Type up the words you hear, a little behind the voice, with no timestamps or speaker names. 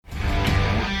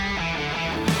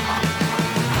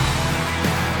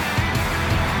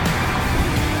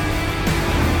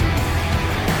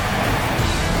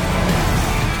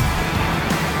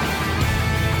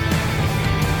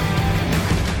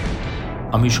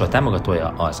műsor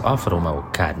támogatója az Alfa Romeo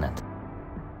Kárnet.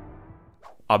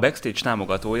 A Backstage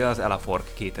támogatója az Alfa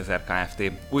 2000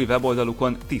 Kft. Új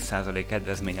weboldalukon 10%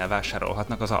 kedvezménnyel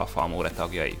vásárolhatnak az Alfa Romeo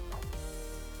tagjai.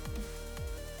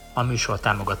 A műsor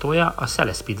támogatója a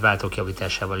Speed váltók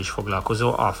javításával is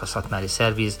foglalkozó Alfa szatmári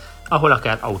szerviz, ahol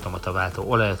akár automata váltó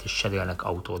olajat is cserélnek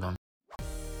autódon.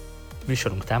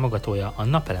 Műsorunk támogatója a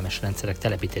napelemes rendszerek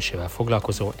telepítésével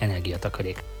foglalkozó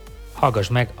Energiatakarék. Hallgass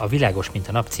meg a Világos mint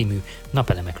a nap című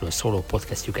napelemekről szóló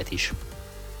podcastjüket is.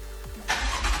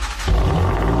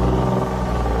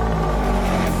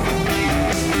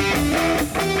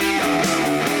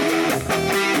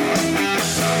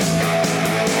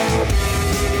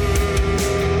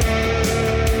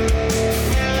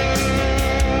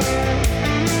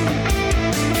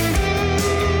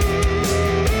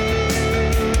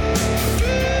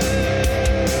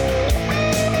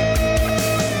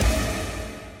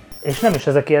 És nem is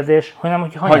ez a kérdés, hanem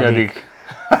hogy hanyadik.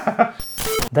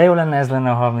 De jó lenne, ez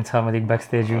lenne a 33.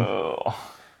 Backstage-ünk.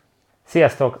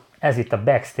 Sziasztok! Ez itt a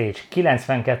Backstage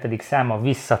 92. száma,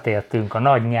 visszatértünk a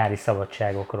nagy nyári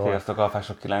szabadságokról. Sziasztok,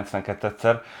 alfások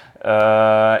 92-szer.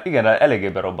 Igen, eléggé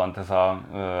berobbant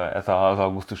ez az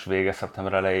augusztus vége,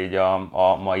 szeptember elejé, így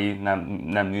a mai,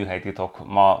 nem műhelytitok,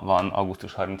 ma van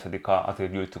augusztus 30-a,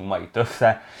 azért gyűltünk ma itt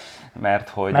össze. Mert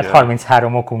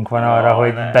 33 okunk van arra,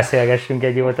 hogy beszélgessünk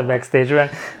egy jót a Backstage-ben.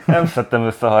 Nem szedtem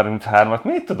össze a 33-at,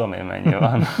 mit tudom én mennyi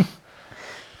van.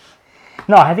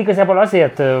 Na, hát igazából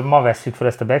azért ma vesszük fel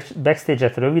ezt a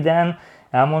Backstage-et röviden.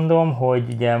 Elmondom, hogy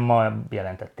ugye ma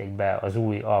jelentették be az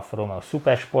új Alfa Romeo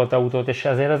szupersportautót, és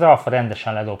azért az Alfa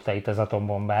rendesen ledobta itt az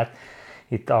atombombát,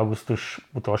 itt augusztus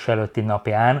utolsó előtti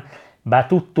napján. Bár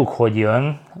tudtuk, hogy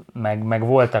jön, meg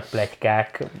voltak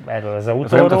pletykák erről az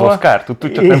autóról. Ez az Oscar,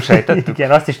 tudtuk, csak nem sejtettük.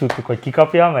 Igen, azt is tudtuk, hogy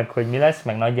kikapja, meg hogy mi lesz,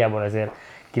 meg nagyjából azért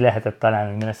ki lehetett találni,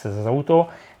 hogy mi lesz ez az autó.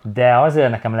 De azért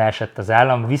nekem leesett az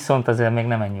állam, viszont azért még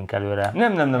nem menjünk előre.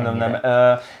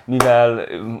 Nem. Mivel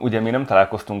ugye mi nem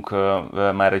találkoztunk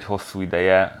már egy hosszú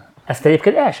ideje. Ezt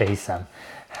egyébként el se hiszem.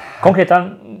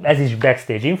 Konkrétan ez is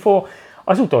Backstage info.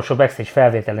 Az utolsó Backstage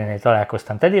felvételénél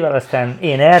találkoztam Tedivel, aztán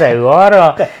én erre, ő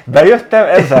arra. Bejöttem,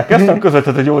 ezzel kezdtem,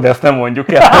 közötted, hogy jó, de ezt nem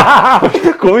mondjuk el. Most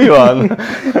akkor mi van?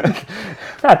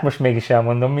 Hát most mégis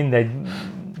elmondom, mindegy.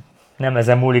 Nem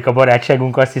ezen múlik a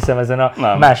barátságunk, azt hiszem ezen a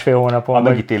másfél hónapon. A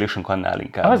megítélésünk annál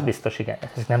inkább. Az biztos, igen.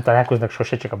 Ezek nem találkoznak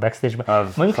sose, csak a Backstage-ben.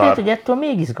 Mondjuk lehet, hogy ettől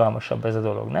még izgalmasabb ez a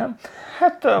dolog, nem?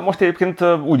 Hát most egyébként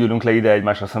úgy ülünk le ide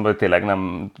egymásra szemben, hogy tényleg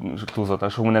nem túlzottan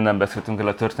sok minden nem beszéltünk el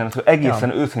a történetről.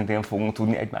 Egészen őszintén fogunk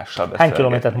tudni egymással beszélni. Hány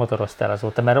kilométert motoroztál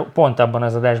azóta? Mert pont abban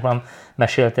az adásban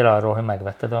meséltél arról, hogy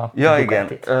megvetted a Ducatit.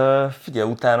 Igen. Figyelj,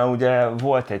 utána ugye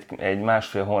volt egy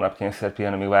másfél hónap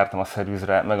kényszerpihen, amíg vártam a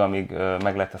szervizre, meg amíg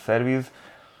meglett a szerviz.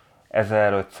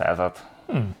 1500-at.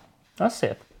 Az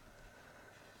szép.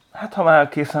 Hát ha már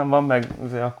készen van meg,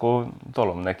 azért akkor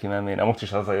tolom neki, mert én most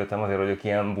is azzal jöttem, azért vagyok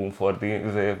ilyen Bumfordi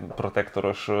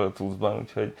protektoros cuccban,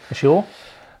 úgyhogy... És jó?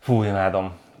 Fú,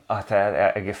 imádom. Hát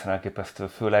egészen elképesztő,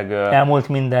 főleg... Elmúlt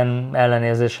minden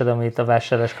ellenérzésed, amit a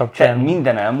vásárlás kapcsán...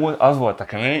 Minden elmúlt, az volt a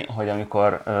kemény, hogy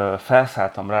amikor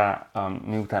felszálltam rá,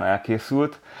 miután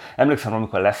elkészült, emlékszem,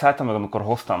 amikor leszálltam, meg amikor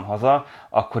hoztam haza,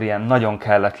 akkor ilyen nagyon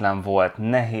kelletlen volt,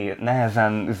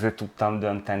 nehezen tudtam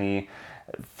dönteni,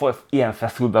 ilyen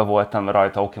feszültbe voltam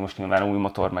rajta, oké, most nyilván új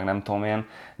motor, meg nem tudom én,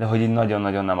 de hogy így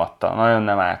nagyon-nagyon nem adta, nagyon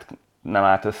nem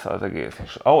állt össze az egész.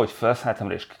 És ahogy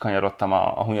felszálltam és kikanyarodtam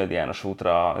a Hunyadi János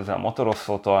útra ezzel a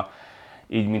motorosszótól,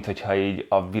 így minthogyha így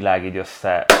a világ így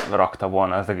összerakta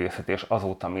volna az egészet, és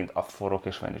azóta mind a forrok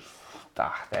és menni,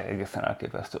 egészen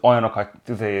elképesztő. Olyanokat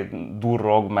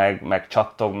durrog, meg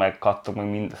csattog, meg kattog, meg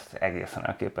mind egészen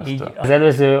elképesztő. Így az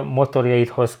előző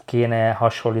motorjaidhoz kéne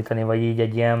hasonlítani, vagy így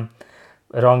egy ilyen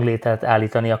ranglétát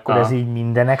állítani, akkor ez így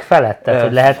mindenek felett? Tehát,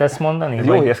 hogy lehet ezt mondani?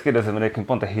 Jó, hogy ezt kérdezem, mert egyébként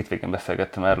pont a hétvégén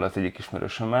beszélgettem erről az egyik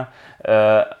ismerősömmel.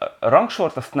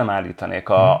 Rangsort azt nem állítanék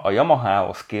a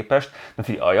Yamahához képest,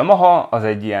 mert a Yamaha az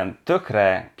egy ilyen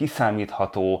tökre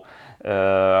kiszámítható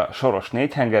soros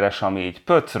négyhengeres, ami így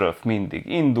pöcröf mindig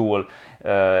indul,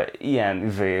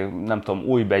 ilyen, nem tudom,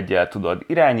 új beggyel tudod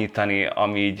irányítani,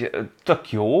 ami így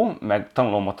tök jó, meg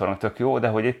tanulómotoron tök jó, de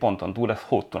hogy egy ponton túl ez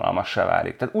hódunalmassá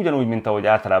válik. Tehát ugyanúgy, mint ahogy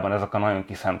általában ezek a nagyon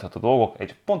kiszámítható dolgok,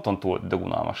 egy ponton túl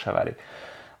dögunalmassá válik.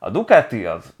 A Ducati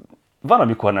az van,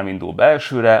 amikor nem indul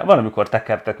belsőre, van, amikor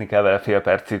tekertetni kell vele fél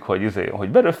percig, hogy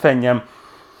beröffenjem.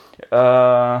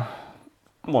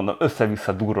 Mondom,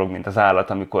 össze-vissza durrog, mint az állat,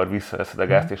 amikor visszaveszed a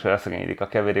gázt és elszegényedik a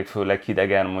keverék, főleg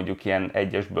hidegen, mondjuk ilyen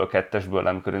egyesből, kettesből,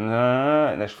 amikor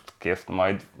és kész,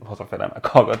 majd hazafele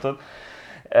meghallgatod.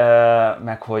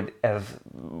 Meg hogy ez,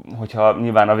 hogyha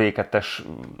nyilván a V2-es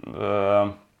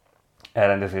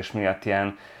elrendezés miatt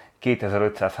ilyen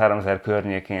 2500-3000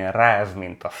 környékén ráz,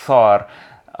 mint a szar,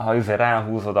 ha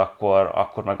ráhúzod,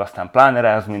 akkor meg aztán pláne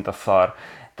ráz, mint a szar.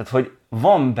 Tehát, hogy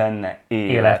van benne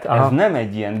élet. Ez nem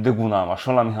egy ilyen dögunalmas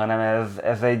valami, hanem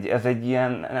ez egy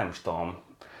ilyen, nem is tudom,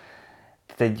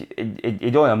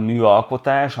 egy olyan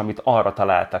műalkotás, amit arra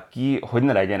találtak ki, hogy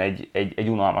ne legyen egy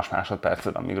unalmas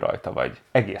másodperced, amíg rajta vagy.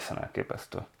 Egészen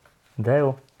elképesztő. De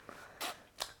jó.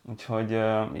 Úgyhogy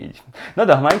így. Na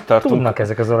de ha már itt tartunk... Tudnak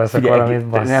ezek az olaszok valamit,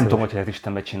 basszus. Nem tudom, hogy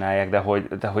Istenbe csinálják, de hogy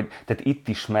tehát itt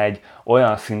is megy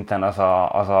olyan szinten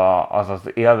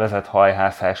az élvezett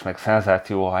hajhászás, meg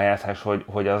szenzáció hajhászás,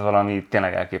 hogy az valami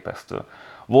tényleg elképesztő.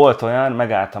 Volt olyan,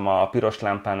 megálltam a piros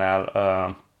lámpánál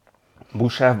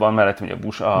buszsávban, mellett ugye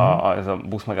ez a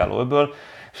busz megállóból,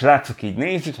 és látszok így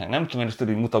nézik, meg nem tudom, és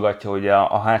tudod, így mutogatja, hogy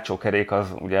a hátsó kerék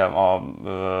az ugye a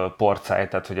porcáj,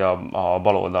 tehát hogy a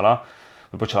bal oldala,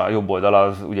 bocsánat, a jobb oldala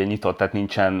az ugye nyitott, tehát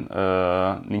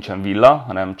nincsen villa,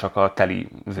 hanem csak a teli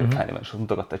zöldhányban, és ott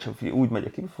mutogatta, hogy úgy megy a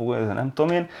kipufogó, ez nem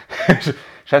tudom én, és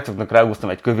srácoknak ráhúztam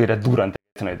egy kövére, durrant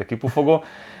egy kipufogó,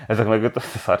 ezek meg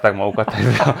összeszarták magukat,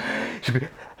 és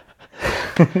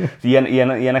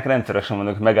ilyenek rendszeresen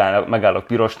vannak, hogy megállok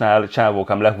pirosnál,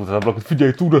 csávókám lehúz az ablakot,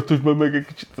 figyelj, tudatosd meg egy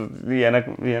kicsit,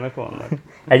 ilyenek vannak.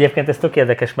 Egyébként ez tök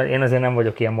érdekes, mert én azért nem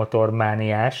vagyok ilyen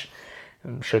motormániás,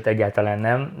 sőt egyáltalán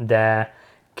nem, de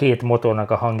két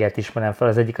motornak a hangját ismerem fel,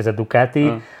 az egyik az a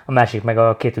Ducati, a másik meg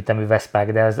a kétütemű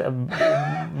Veszpák, de az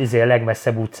a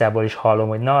legmesszebb utcából is hallom,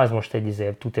 hogy na, az most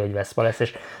egy tudja, hogy Vespa lesz,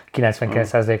 és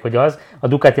 99% hogy az. A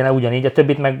Ducatinál ugyanígy, a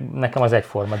többit meg nekem az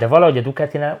egyforma, de valahogy a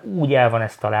Ducatinál úgy el van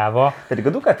ez találva. Pedig a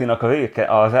Ducatinak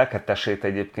az L2-esét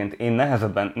egyébként én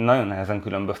nagyon nehezen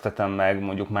különböztetem meg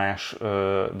mondjuk más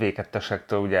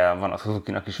V2-esektől, ugye van a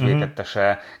Suzuki-nak is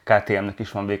V2-ese, KTM-nek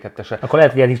is van V2-ese. Akkor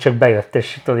lehet, hogy eddig csak bejött,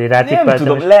 és tudod, rátippeltem. Nem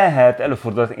tudom, lehet,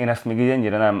 előfordul, én ezt még így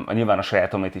ennyire nem, nyilván a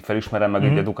sajátomét így felismerem, meg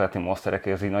így a Ducati Monsterek,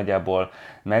 ez így nagyjából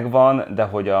megvan, de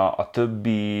hogy a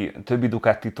többi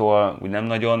Ducatitól úgy nem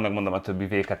nagyon, megmondom a többi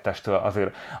V2-estől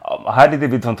azért. A Harley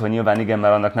Davidsontól nyilván igen,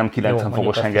 mert annak nem 90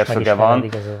 fogos hengerszöge van,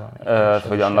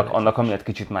 hogy annak amiatt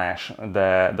kicsit más,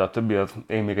 de a többi az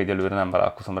én még egyelőre nem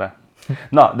vállalkozom rá.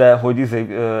 Na, de hogy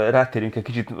rátérjünk egy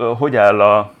kicsit, hogy áll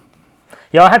a...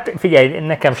 Ja, hát figyelj,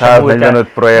 nekem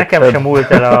sem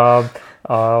múlt el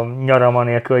a nyaram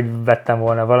anélkül, hogy vettem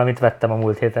volna valamit, vettem a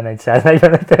múlt héten egy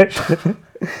 145-ös.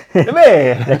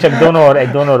 De csak egy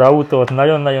donor autót,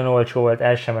 nagyon-nagyon olcsó volt,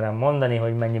 el sem merem mondani,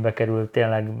 hogy mennyibe került,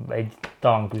 tényleg egy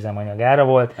tank üzemanyagára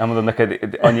volt. Elmondom neked,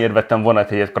 annyiért vettem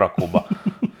vonatjegyet Krakóba.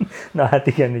 Na hát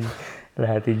igen, így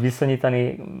lehet így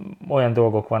viszonyítani. Olyan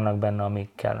dolgok vannak benne, amik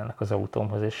kellenek az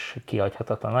autómhoz, és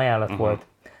kihagyhatatlan ajánlat volt,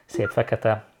 szép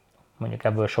fekete. Mondjuk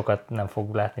ebből sokat nem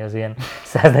fog látni az ilyen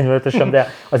 145-ösöm, de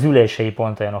az ülései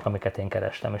pont olyanok, amiket én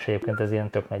kerestem, és egyébként ez ilyen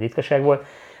tök nagy ritkaság volt.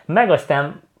 Meg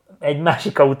aztán egy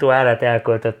másik autó árát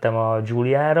elköltöttem a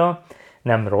Giuliára,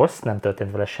 nem rossz, nem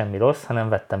történt vele semmi rossz, hanem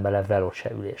vettem bele Veloce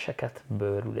üléseket,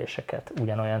 bőrüléseket,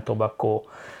 ugyanolyan tobacco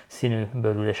színű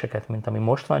bőrüléseket, mint ami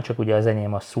most van, csak ugye az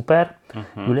enyém a szuper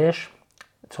ülés,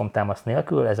 combtámasz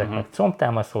nélkül, ezek meg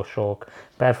combtámaszosok,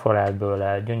 perforált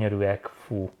bőrrel, gyönyörűek,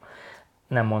 fú.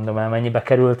 Nem mondom el, mennyibe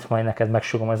került, majd neked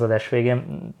megsugom az adás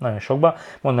végén, nagyon sokba.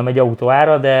 Mondom egy autó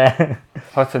ára, de...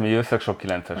 6 személyi összeg sok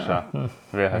 9-essel,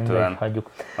 vélhetően.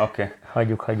 Hagyjuk. Oké.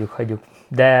 Hagyjuk.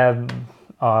 De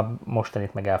a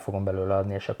mostanit meg el fogom belőle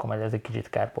adni, és akkor majd ez egy kicsit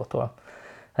kárpótol.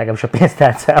 Legalábbis a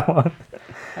pénztárcában.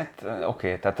 Hát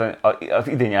oké, tehát az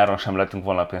idén nyáron sem lettünk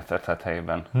volna a pénztárcát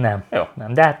helyében. Nem, jó.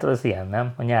 Nem, de hát az ilyen,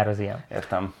 nem? A nyár az ilyen.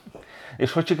 Értem.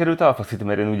 És hogy sikerült Alfa City,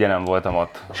 mert én ugye nem voltam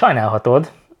ott?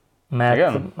 Sajnálhatod. Mert,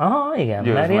 igen? Aha, igen,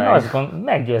 Győzd mert én meg.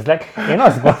 meggyőzlek. Én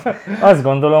azt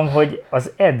gondolom, hogy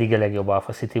az eddig a legjobb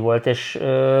Alfa City volt, és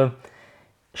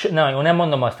nem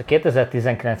mondom azt, a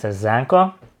 2019-es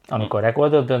Zánka, amikor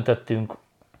rekordot döntöttünk,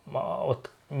 ott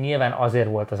nyilván azért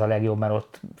volt az a legjobb, mert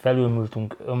ott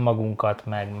felülmúltunk önmagunkat,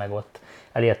 meg ott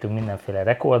elértünk mindenféle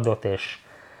rekordot,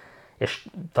 és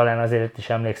talán azért is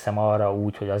emlékszem arra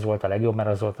úgy, hogy az volt a legjobb, mert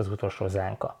az volt az utolsó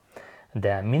Zánka.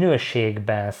 De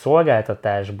minőségben,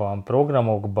 szolgáltatásban,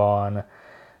 programokban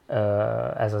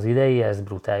ez az idei, ez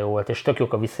brutál jó volt. És tök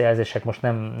jók a visszajelzések, most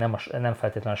nem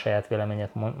feltétlenül a saját véleményet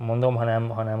mondom,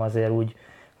 hanem azért úgy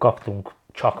kaptunk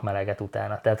csak meleget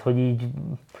utána. Tehát, hogy így,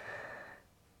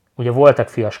 ugye voltak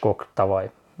fiaskók tavaly,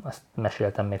 azt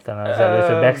meséltem még talán az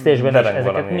előző Backstage-ben, és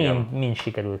ezeket mind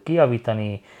sikerült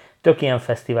kijavítani. Tök ilyen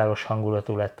fesztiválos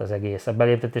hangulatú lett az egész. A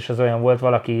beléptetés az olyan volt,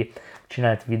 valaki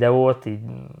csinált videót, így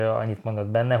annyit mondott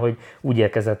benne, hogy úgy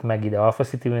érkezett meg ide Alfa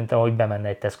City, mint ahogy bemenne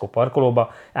egy Tesco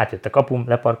parkolóba, átjött a kapum,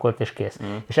 leparkolt és kész.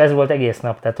 És ez volt egész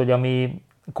nap, tehát hogy ami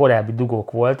korábbi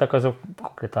dugók voltak, azok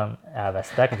konkrétan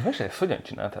elvesztek. Ezt hogyan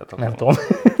csináltátok? Nem tudom.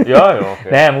 Ja, jó, oké.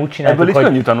 Nem, úgy csináltuk, ebből is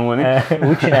könnyű tanulni.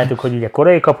 Úgy csináltuk, hogy ugye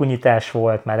korai kapunyitás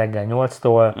volt, már reggel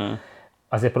 8-tól,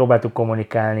 azért próbáltuk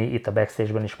kommunikálni, itt a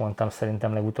Backstage-ben is mondtam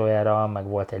szerintem legutoljára, meg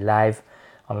volt egy live,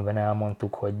 amiben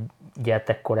elmondtuk, hogy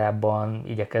gyertek korábban,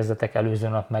 igyekezzetek előző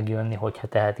nap megjönni, hogyha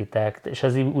tehetitek, és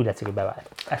ez úgy látszik, hogy bevált.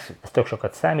 Ez tök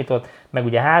sokat számított, meg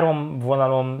ugye 3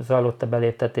 vonalon zajlott a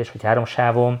beléptetés, vagy 3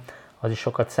 sávon, az is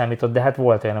sokat számított, de hát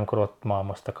volt olyan, amikor ott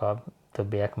malmoztak a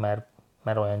többiek, mert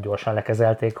olyan gyorsan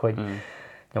lekezelték, hogy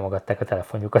nyomogatták a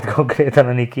telefonjukat konkrétan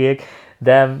a nikiék,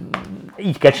 de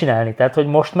így kell csinálni, tehát hogy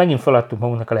most megint feladtuk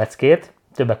magunknak a leckét,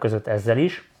 többek között ezzel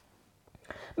is,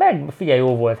 meg figyelj,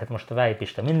 jó volt, hát most a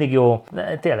vájépista mindig jó,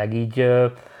 de tényleg így,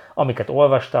 amiket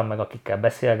olvastam, meg akikkel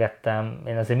beszélgettem,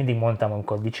 én azért mindig mondtam,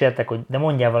 amikor dicsértek, hogy de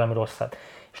mondjál valami rosszat.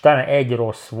 És talán egy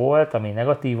rossz volt, ami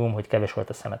negatívum, hogy kevés volt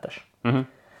a szemetes.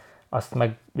 Azt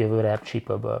meg jövőre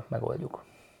csípőből megoldjuk.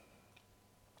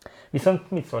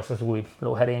 Viszont mit szólsz az új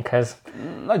lóherénkhez?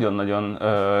 Nagyon-nagyon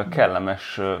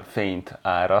kellemes fényt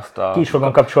áraszt. Ki is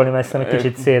fogom kapcsolni, mert szerintem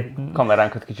kicsit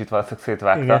kameránkat kicsit valószínűleg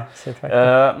szétvágta. Igen,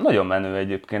 szétvágta. Nagyon menő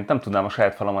egyébként, nem tudnám a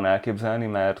saját falamon elképzelni,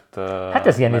 mert... Hát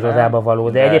ez ilyen irodába való,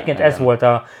 de egyébként igen. Ez volt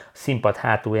a színpad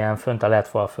hátulján, fönt a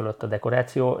LED-fal fölött a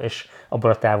dekoráció, és abból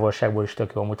a távolságból is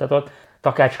tök jól mutatott.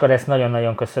 Takácska, ezt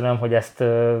nagyon-nagyon köszönöm, hogy ezt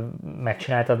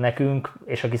megcsináltad nekünk,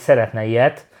 és aki szeretne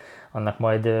ilyet, annak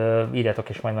majd írjatok,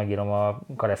 és majd megírom a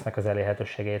Karesznek az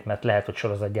elérhetőségét, mert lehet, hogy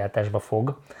sorozatgyártásba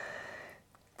fog.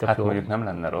 Tök hát jó. Mondjuk nem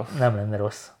lenne rossz. Nem lenne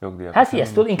rossz. Jogdíjat hát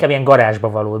ezt inkább ilyen garázsba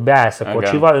való. Beállsz a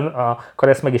kocsival, a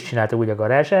Karesz meg is csinálta úgy a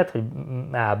garázsát, hogy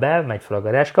áll be, megy fel a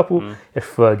garázskapu, és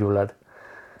fölgyullad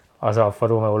az Alfa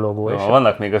Romeo logó. Jó,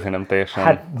 vannak még azért nem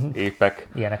teljesen épek.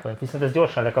 Ilyenek vannak, viszont ezt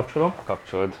gyorsan lekapcsolom.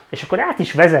 Kapcsolod. És akkor át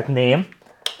is vezetném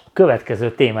a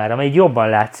következő témára, amely jobban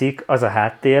látszik, az a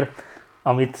háttér,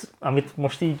 amit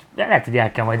most így lehet, hogy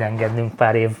el kell majd engednünk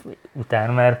pár év után,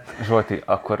 mert Zsolti,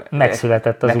 akkor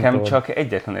megszületett az nekem utól. Csak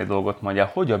egyetlen egy dolgot mondja,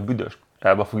 hogy a büdös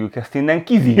rába fogjuk ezt innen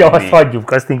kizírni. Ja, azt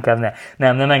hagyjuk, azt inkább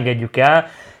nem engedjük el.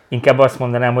 Inkább azt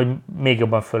mondanám, hogy még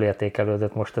jobban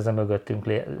fölértékelődött most ez a mögöttünk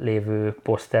lévő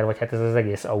poszter, vagy hát ez az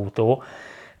egész autó.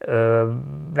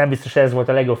 Nem biztos, ez volt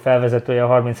a legjobb felvezetője a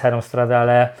 33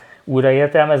 Stradale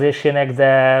újraértelmezésének,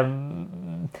 de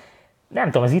nem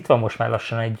tudom, ez itt van most már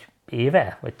lassan egy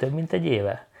éve, vagy több mint egy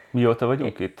éve. Mióta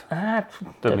vagyunk itt? Hát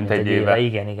több mint egy éve.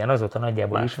 Igen, azóta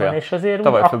nagyjából is van, és azért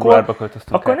tavaly februárba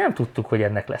költöztünk akkor nem tudtuk, hogy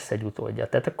ennek lesz egy utódja.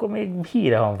 Tehát akkor még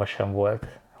híre-hanva sem volt,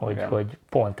 hogy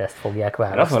pont ezt fogják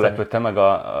választani. Azon lepődtem meg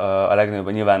a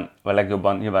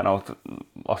legjobban nyilván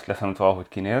azt leszámítva, ahogy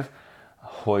kinéz,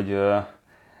 hogy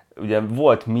ugye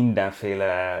volt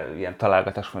mindenféle ilyen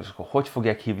találgatás, hogy hogy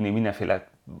fogják hívni, mindenféle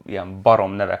ilyen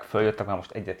barom nevek följöttek, már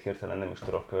most egyet hirtelen nem is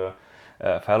tudok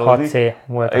felhozni. 6C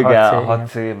volt. Igen,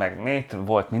 6C, meg még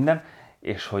volt minden,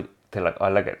 és hogy tényleg a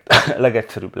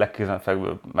legegyszerűbb,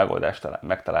 legkézenfekvőbb megoldást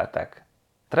megtalálták.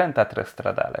 Trentatre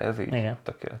Stradale, ez így igen.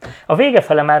 Tökéletes. A vége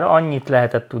fele már annyit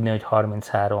lehetett tudni, hogy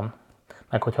 33,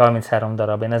 meg hogy 33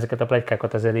 darab. Én ezeket a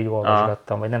pletykákat azért így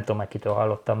olvasgattam, vagy nem tudom meg kitől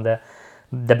hallottam,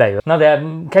 de bejött. Na de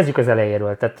kezdjük az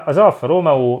elejéről. Tehát az Alfa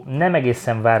Romeo nem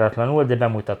egészen váratlanul, de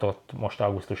bemutatott most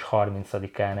augusztus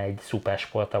 30-án egy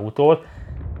szupersportautót.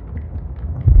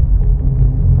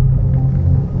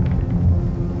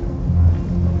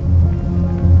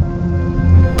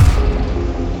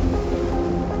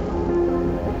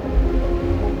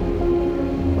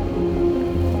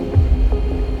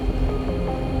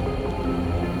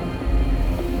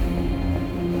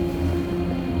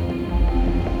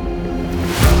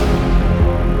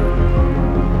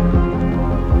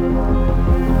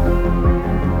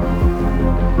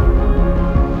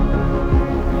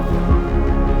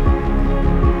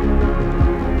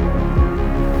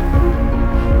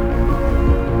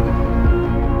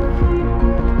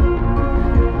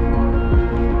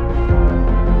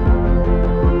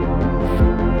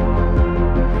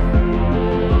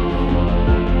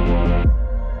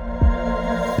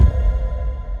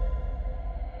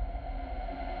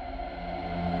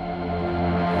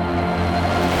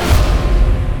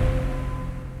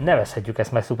 Nevezhetjük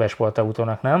ezt már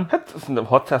szupersportautónak, nem? Hát szerintem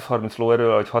 630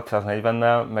 lóerővel, vagy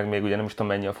 640-nel, meg még ugye nem is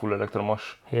tudom mennyi a full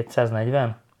elektromos.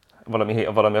 740?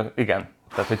 Valami, igen.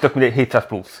 Tehát, hogy tök mindegy, 700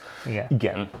 plusz.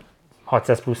 Igen.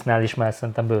 600 plusznál is már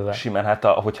szerintem bőven. Simán, hát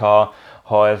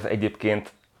hogyha ez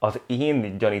egyébként az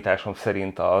én gyanításom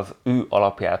szerint az ő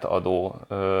alapját adó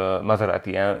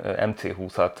Maserati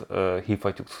MC20-at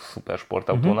hívhatjuk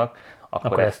szupersportautónak,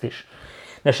 akkor ezt is.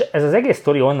 És ez az egész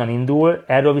sztori onnan indul,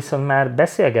 erről viszont már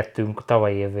beszélgettünk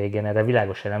tavaly év végén, erre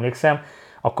világosan emlékszem,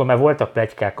 akkor már voltak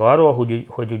pletykák arról,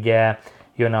 hogy ugye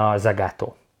jön a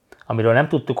Zagato, amiről nem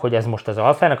tudtuk, hogy ez most az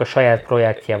Alfának a saját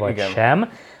projektje vagy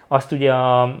sem. Azt ugye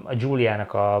a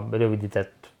Giuliának a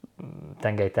rövidített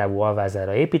tengelytávú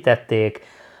alvázára építették,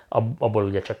 abból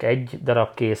ugye csak egy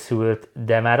darab készült,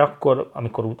 de már akkor,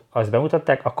 amikor azt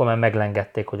bemutatták, akkor már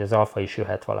meglengedték, hogy az Alfa is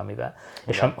jöhet valamivel. Igen.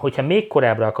 És hogyha még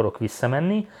korábbra akarok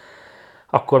visszamenni,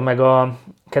 akkor meg a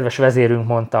kedves vezérünk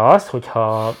mondta azt, hogy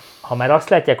ha már azt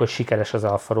látják, hogy sikeres az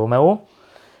Alfa Romeo,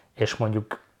 és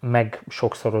mondjuk meg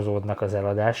sokszorozódnak az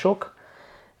eladások,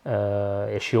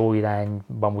 és jó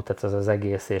irányba mutat az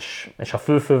egész, és a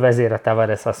fő vezér, a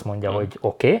Tavares azt mondja, hogy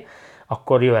oké,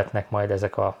 akkor jöhetnek majd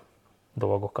ezek a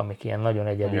dolgok, amik ilyen nagyon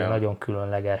egyedi, nagyon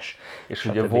különleges. És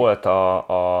ugye volt,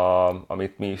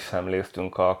 amit mi is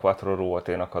szemléztünk, a Quattro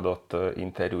Ruoténak adott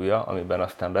interjúja, amiben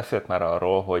aztán beszélt már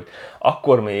arról, hogy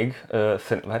akkor még,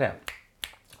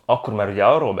 akkor már ugye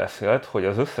arról beszélt, hogy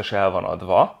az összes el van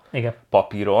adva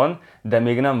papíron, de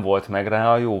még nem volt meg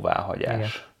rá a jóváhagyás.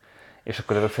 Igen. És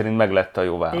akkor ezek szerint meglett a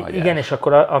jóváhagyás. Igen, és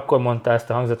akkor mondta ezt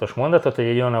a hangzatos mondatot, hogy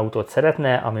egy olyan autót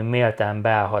szeretne, ami méltán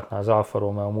beállhatna az Alfa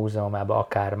Romeo múzeumába,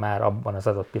 akár már abban az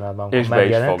adott pillanatban, és be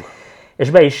is fog. És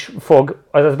be is fog,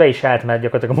 azaz be is állt, mert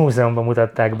gyakorlatilag a múzeumban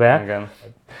mutatták be. Igen.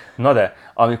 Na de,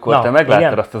 amikor te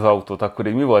megláttad azt az autót, akkor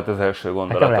így mi volt az első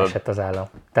gondolatod? Nekem leesett az állam.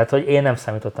 Tehát, hogy én nem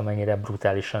számítottam ennyire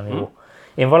brutálisan jó.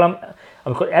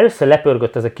 Amikor először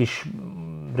lepörgött ez a kis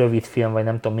rövid film, vagy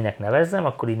nem tudom minek nevezzem,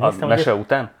 akkor így néztem, a mese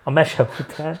után? A mese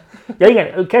után. Ja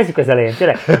igen, kezdjük az elején,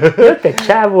 tényleg. Jött egy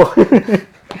csávó.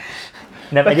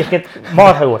 Nem, egyébként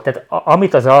marha jó. Tehát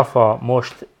amit az Alfa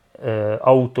most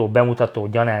autó bemutató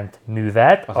gyanánt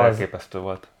művelt, az elképesztő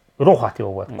volt. Rohadt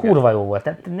jó volt, kurva jó volt.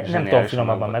 Nem tudom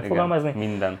finomabban megfogalmazni. Igen,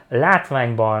 minden.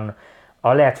 Látványban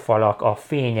a LED falak, a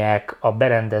fények, a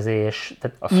berendezés,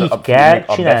 tehát így kell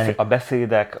csinálni. A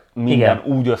beszédek, minden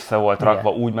úgy össze volt rakva,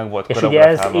 úgy meg volt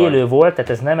koreográfálva. És ugye ez élő volt,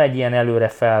 tehát ez nem egy ilyen előre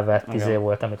felvett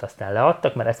volt, amit aztán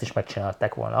leadtak, mert ezt is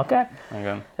megcsinálták volna akár.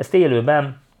 Igen. Ezt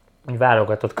élőben, egy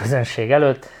válogatott közönség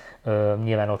előtt,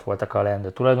 nyilván ott voltak a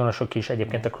leendő tulajdonosok is,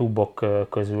 egyébként a klubok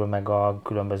közül, meg a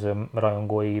különböző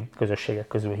rajongói közösségek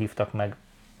közül hívtak meg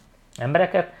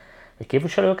embereket, vagy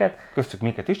képviselőket. Köztük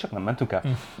minket is, csak nem mentünk el.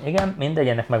 Igen, mindegy,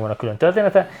 ennek megvan a külön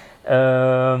története.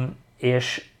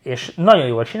 És nagyon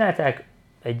jól csinálták,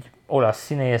 egy olasz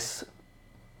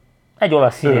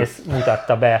színész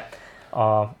mutatta be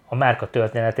a márka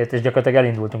történetét, és gyakorlatilag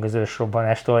elindultunk az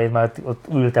ősrobbanástól, én már ott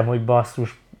ültem, hogy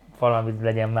basszus, valamit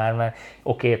legyen már, mert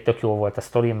oké, tök jó volt a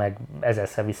sztori, meg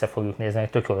ezerszer vissza fogjuk nézni, hogy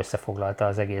tök jól összefoglalta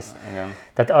az egész. Igen.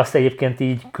 Tehát azt egyébként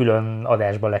így külön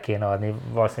adásba le kéne adni,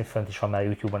 valószínűleg fönt is van már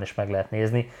YouTube-on, és meg lehet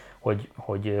nézni,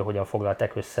 hogy hogyan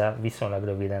foglalták össze viszonylag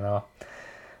röviden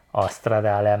a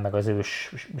Stradale, meg az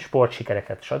ős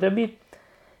sportsikereket, stb.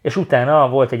 És utána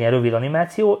volt egy ilyen rövid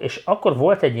animáció, és akkor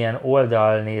volt egy ilyen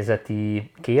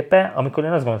oldalnézeti képe, amikor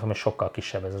én azt gondoltam, hogy sokkal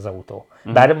kisebb ez az autó.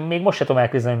 Bár még most sem tudom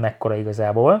elképzelni, hogy mekkora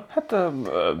igazából. Hát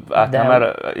általán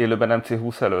már élőben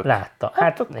MC20 előtt. Látta.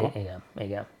 Hát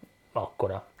igen.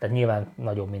 Akkora. Tehát nyilván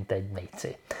nagyobb, mint egy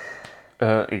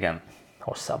 4C. Igen.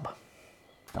 Hosszabb.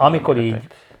 Amikor így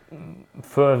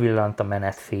fölvillant a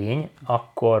menetfény,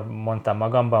 akkor mondtam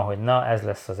magamban, hogy na, ez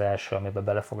lesz az első, amiben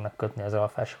bele fognak kötni az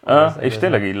alfások. És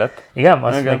tényleg így lett. Igen?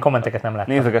 Azt kommenteket nem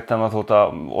láttam. Nézegettem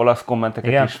azóta olasz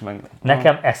kommenteket is. Meg...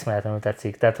 Nekem eszméletlenül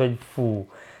tetszik. Tehát, hogy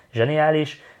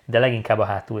zseniális, de leginkább a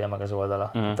hátulja meg az oldala.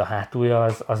 Tehát a hátulja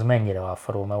az mennyire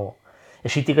Alfa Romeo.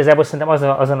 És itt igazából szerintem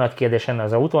az a nagy kérdés enne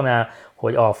az autónál,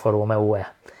 hogy Alfa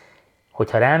Romeo-e.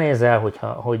 Hogyha ránézel,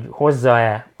 hogy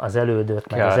hozza-e az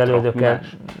elődöt, meg az elődöket,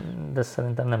 de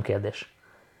szerintem nem kérdés.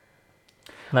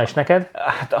 Na és neked?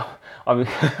 Hát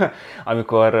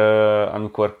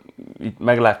amikor így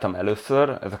megláttam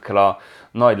először ezekkel a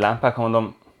nagy lámpákkal,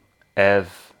 mondom, ez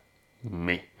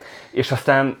mi? És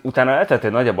aztán utána eltelt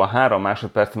egy nagyjából 3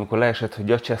 másodperc, amikor leesett, hogy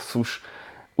Gyacesszus,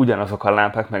 ugyanazok a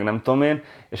lámpák, meg nem tudom én,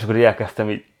 és akkor így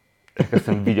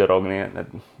elkezdtem vigyorogni,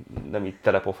 nem így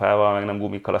telepofával, meg nem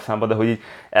gumikkal a számba, de hogy így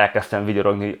elkezdtem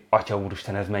vigyorogni, hogy atya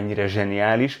úristen, ez mennyire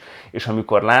zseniális, és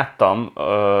amikor láttam,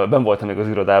 benn voltam még az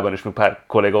irodában, és még pár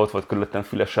kolléga ott volt körülöttem,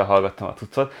 fülessel hallgattam a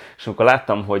cuccot, és amikor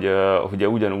láttam, hogy ugye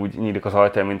ugyanúgy nyílik az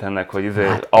ajtaja, mint ennek, hogy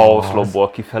AOS-lobból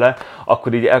kifele,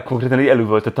 akkor így konkrétan így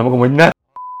elüvöltöttem magam, hogy ne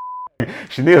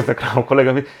és így néznek rá a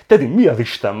kollégám, hogy Teddy, mi az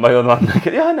Isten vajon van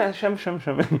neked? Ja, ne, sem,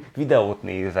 videót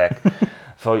nézek.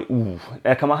 Szóval,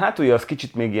 nekem a hátulja az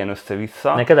kicsit még ilyen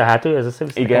össze-vissza. Neked a hátulja az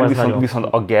össze-vissza? Igen, viszont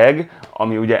a geg,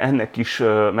 ami ugye ennek is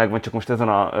megvan, csak most ezen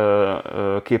a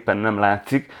képen nem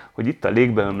látszik, hogy itt a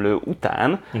légbeömlő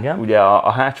után, igen? Ugye a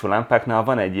hátsó lámpáknál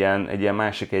van egy ilyen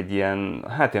másik,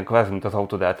 hát ilyen kvázi, mint az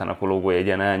Autodátának a logója, egy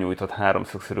ilyen elnyújtott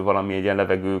háromszögszerű valami, egy ilyen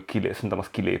levegő, szerintem az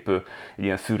kilépő, egy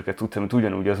ilyen szürke cucc, amit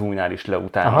ugyanúgy az újnál is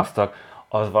leutánoztak,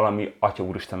 az valami, atya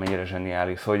úristen, mennyire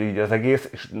zseniális. Szóval így az egész,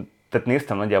 és tehát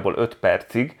néztem nagyjából 5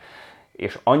 percig,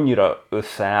 és annyira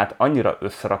összeállt, annyira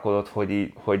összerakodott,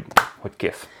 hogy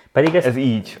kész. Pedig ez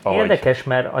így, érdekes,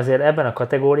 mert azért ebben a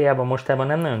kategóriában mostában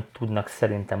nem nagyon tudnak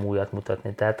szerintem újat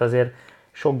mutatni. Tehát azért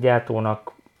sok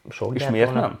gyártónak... És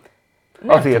miért nem?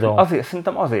 Azért,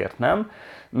 szerintem azért nem,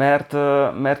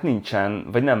 mert nincsen,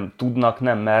 vagy nem tudnak,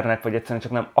 nem mernek, vagy egyszerűen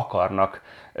csak nem akarnak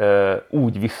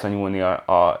úgy visszanyúlni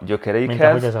a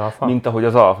gyökereikhez, mint ahogy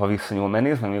az Alfa viszonyul. Mert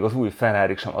nézd meg, még az új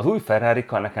Ferrari sem. Az új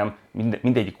Ferrarikkal nekem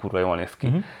mindegyik kurva jól néz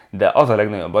ki. De az a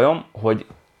legnagyobb bajom, hogy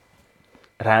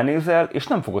ránézel, és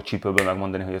nem fogod csípőből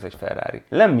megmondani, hogy ez egy Ferrari.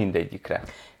 Nem mindegyikre.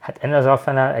 Hát ennél az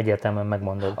Alfánál egyértelműen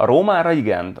megmondod. A Romára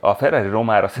igen, a Ferrari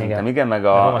Romára szerintem igen,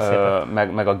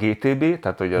 meg a GTB,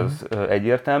 tehát hogy az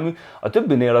egyértelmű. A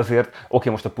többinél azért,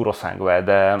 most a Purosangue,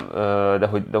 de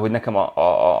hogy nekem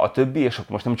a többi, és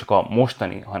akkor most nem csak a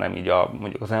mostani, hanem így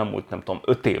mondjuk az elmúlt, nem tudom,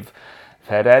 5 év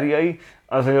Ferrariai,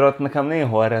 azért ott nekem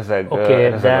néhol rezeg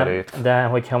de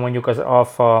hogyha mondjuk az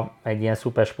Alfa egy ilyen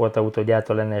szupersportautó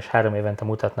gyártó lenne, és 3 évente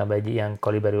mutatna be egy ilyen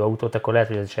kaliberű autót, akkor lehet,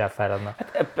 hogy ez is elfáradna.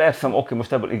 Hát persze,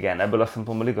 most ebből a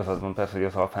szempontból igazad van persze, hogy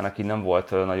az Alfának így nem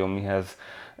volt nagyon mihez,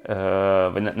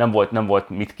 vagy nem volt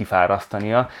mit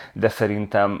kifárasztania, de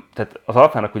szerintem, tehát az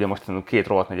Alfának ugye most 2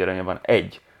 rohadt nagy előnye van.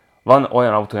 Van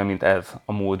olyan autója, mint ez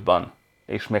a múltban,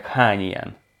 és még hány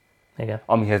ilyen? Igen.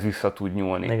 Amihez vissza tud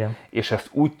nyúlni. Igen. És ezt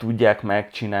úgy tudják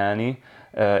megcsinálni,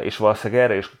 és valószínűleg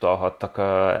erre is utalhattak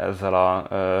ezzel a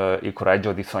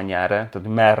Ecourage diszonyára, tehát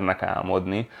mernek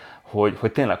álmodni,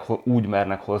 hogy tényleg úgy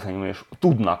mernek hozzányúlni, és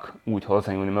tudnak úgy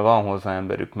hozzányúlni, mert van hozzá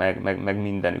emberük, meg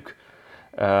mindenük,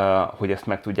 hogy ezt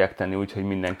meg tudják tenni úgy, hogy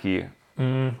mindenki...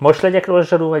 Most legyek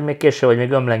rosszalú, vagy még később, vagy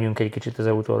még ömlenjünk egy kicsit az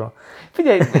autóról?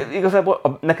 Figyelj,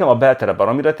 igazából nekem a beltere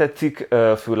baromira tetszik,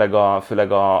 főleg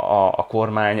a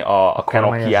kormány, a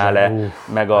kenokiále,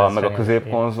 meg a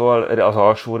középkonzol, az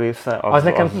alsó része. Az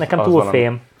nekem túl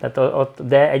fém,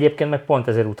 de egyébként meg pont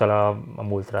ezért utal a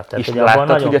múltra. És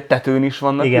láttad, hogy a tetőn is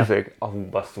vannak izék?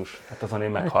 Basszus, hát azon én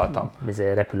meghaltam.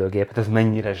 Repülőgép. Hát ez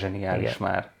mennyire zseniális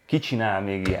már. Ki csinál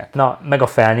még ilyet? Na, meg a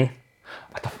felni.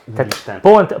 Hát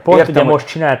pont ugye most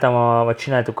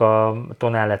csináltuk a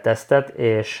tonale tesztet,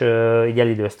 és így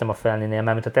elidőztem a felnénél,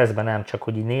 mármint a tesztben nem, csak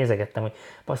hogy így nézegettem, hogy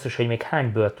basszus, hogy még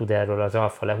hány bőrt tud erről az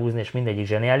Alfa lehúzni, és mindegyik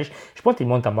zseniális, és pont így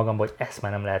mondtam magamban, hogy ezt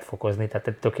már nem lehet fokozni,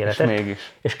 tehát tökéletes. És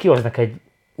mégis. És kihoznak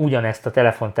ugyanezt a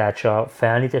telefontárcsa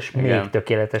felnit, és még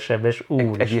tökéletesebb, és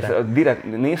úristen.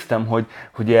 Direkt néztem, hogy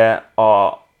ugye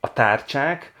a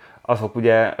tárcsák, azok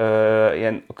ugye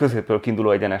ilyen középről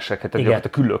kiinduló egyenesek, tehát a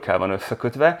küllőkkel van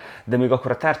összekötve, de még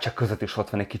akkor a tárcsák között is ott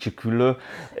van egy kicsi küllő.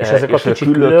 És ezek a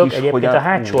kicsi küllők is, egyébként a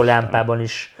hátsó lámpában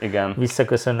is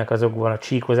visszaköszönnek azokban a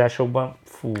csíkozásokban.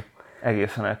 Fú.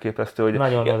 Egészen elképesztő.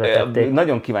 Hogy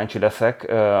nagyon kíváncsi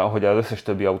leszek, hogy az összes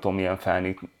többi autó milyen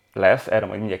felni lesz. Erre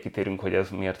majd mindjárt kitérünk, hogy ez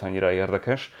miért annyira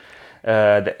érdekes.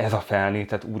 De ez a felni,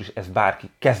 tehát úris, ez bárki,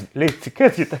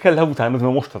 kezdjétek el leutánozni,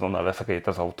 mert most azonnal veszek egyet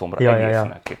az autómra.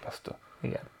 Egészen elképesztő.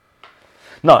 Igen.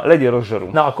 Na, legyél rossz zsarú.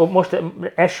 Na, akkor most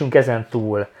essünk ezen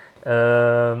túl.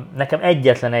 Nekem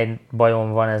egyetlen egy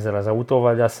bajom van ezzel az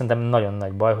autóval, de azt szerintem nagyon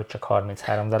nagy baj, hogy csak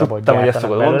 33 darabot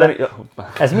gyártanak belőle.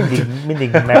 Ez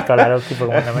mindig megtalálod, ki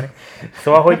fogom mondani.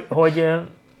 Szóval, hogy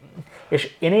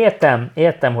és én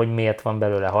értem, hogy miért van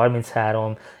belőle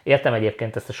 33, értem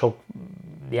egyébként ezt a sok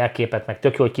jelképet, meg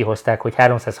tök jó, hogy kihozták, hogy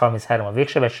 333 a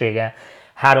végsebessége,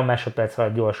 3 másodperc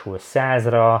alatt gyorsul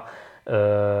 100-ra,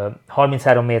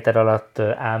 33 méter alatt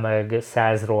áll meg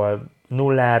 100-ról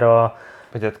 0-ra,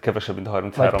 vagy hát kevesebb, mint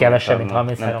 33. Vagy kevesebb, mint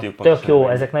 33. Tök jó,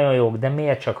 ezek nagyon jók, de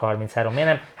miért csak 33? Miért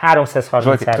nem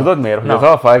 333? Zsolti, tudod miért? Hogy az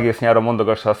Alfa egész nyáron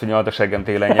mondogassa azt, hogy nyalt a seggem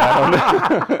télen nyáron.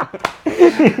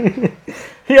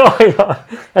 Jaj,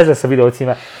 ez lesz a videó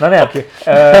címe. Na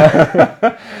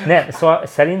nem, szóval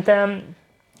szerintem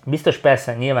biztos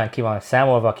persze nyilván ki van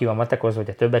számolva, ki van matekozva,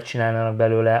 hogyha többet csinálnának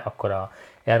belőle, akkor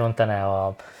elrontaná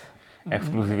a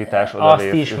exkluzivitás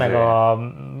azt is, meg a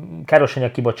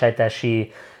károsanyag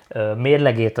kibocsátási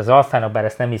mérlegét az Alfának, bár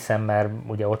ezt nem hiszem, mert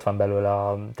ugye ott van belőle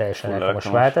a teljesen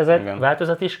elektromos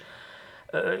változat is.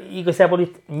 Igazából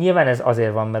itt nyilván ez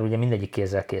azért van, mert ugye mindegyik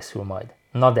kézzel készül majd.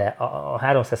 Na de a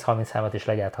 333-at is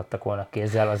legyárthattak volna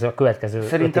kézzel, az a következő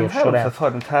Szerintem 5 év során.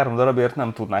 333 darabért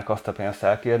nem tudnák azt a pénzt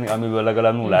elkérni, amiből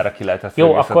legalább nullára ki lehetett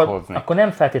Jó, hozni. akkor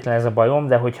nem feltétlenül ez a bajom,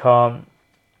 de hogyha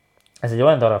ez egy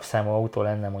olyan darabszámú autó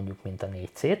lenne mondjuk, mint a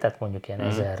 4C, tehát mondjuk ilyen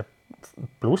 1000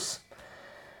 plusz,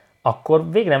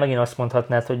 akkor végre megint azt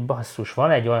mondhatnád, hogy basszus,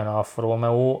 van egy olyan Alfa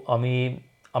Romeo,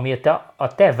 ami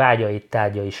a te vágyaid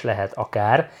tárgya is lehet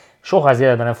akár, soha az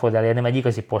életben nem fogod elérni, mert egy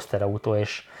igazi poszterautó,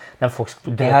 és nem fogsz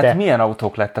tudni. De hát milyen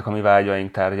autók lettek a mi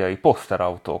vágyaink tárgyai?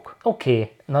 Poszterautók.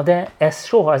 Oké, na de ezt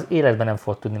soha az életben nem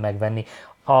fogod tudni megvenni.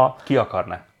 Ki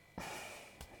akarná?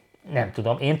 Nem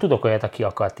tudom, én tudok olyat, aki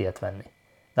akart ilyet venni.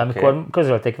 De amikor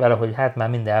közölték vele, hogy hát már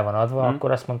minden el van adva,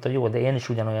 akkor azt mondta, jó, de én is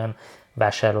ugyanolyan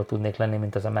vásárló tudnék lenni,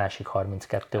 mint az a másik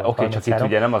 32. Oké, csak itt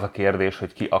ugye nem az a kérdés,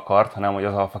 hogy ki akart, hanem hogy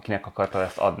az Alfa kinek akarta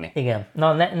ezt adni. Igen.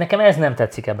 Na, nekem ez nem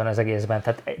tetszik ebben az egészben.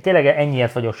 Tehát tényleg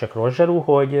ennyiért vagyok csak rosszsarú,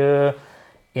 hogy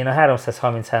én a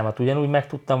 333-at ugyanúgy meg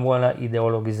tudtam volna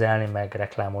ideologizálni, meg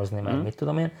reklámozni, meg mit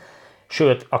tudom én.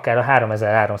 Sőt, akár a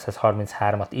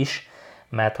 3333-at is,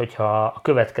 mert hogyha a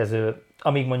következő,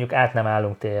 amíg mondjuk át nem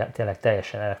állunk tényleg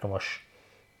teljesen elektromos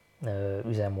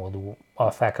üzemmódú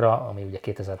alfákra, ami ugye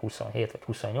 2027 vagy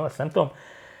 28, nem tudom,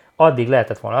 addig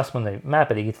lehetett volna azt mondani, hogy már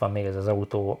pedig itt van még ez az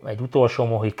autó, egy utolsó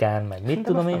mohikán, meg mit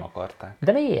tudom én. Nem akarták.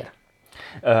 De miért?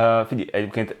 Figyelj,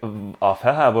 egyébként a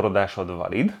felháborodásod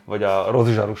valid, vagy a rossz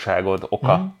zsarúságod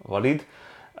oka valid,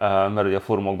 mert ugye a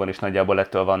fórumokban is nagyjából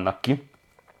ettől vannak ki,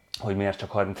 hogy miért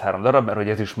csak 33 darab, mert hogy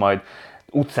ez is majd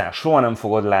utcán soha nem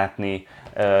fogod látni,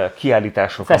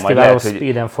 kiállításokon majd lehet, hogy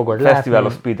Speeden fogod látni. Fesztiválon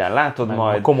Speeden látod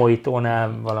majd. A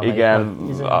Komolytónál valamelyik. Igen,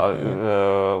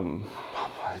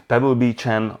 Pebble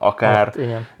Beach-en akár, ott,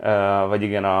 igen. vagy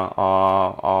igen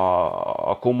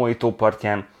a Komolytó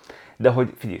partján. De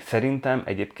hogy figyelj, szerintem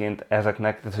egyébként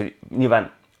ezeknek, tehát hogy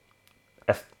nyilván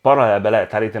ezt paralelbe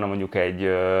lehet állítani mondjuk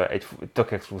egy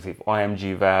tök exkluzív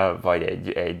AMG-vel, vagy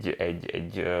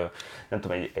nem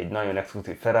tudom, egy nagyon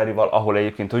exkluzív Ferrari-val, ahol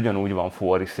egyébként ugyanúgy van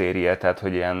fuori szérie, tehát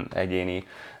hogy ilyen egyéni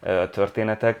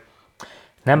történetek.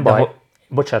 Nem baj,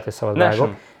 bocsánat, hogy szabad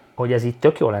vágok, hogy ez így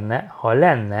tök jó lenne, ha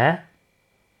lenne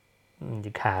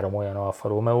mondjuk 3 olyan Alfa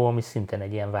Romeo, ami szintén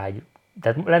egy ilyen vágy.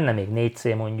 Tehát lenne még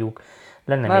 4C mondjuk.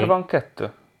 Lenne Már még... van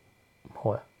 2.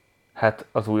 Hol? Hát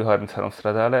az új 33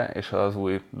 Stradale és az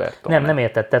új Bertone. Nem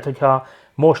érted. Tehát, hogyha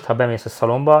most, ha bemész a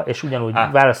szalomba, és ugyanúgy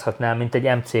választhatnál, mint egy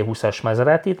MC20-as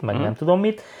Maseratit, meg nem tudom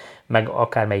mit, meg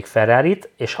akármelyik Ferrarit,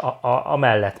 és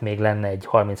amellett még lenne egy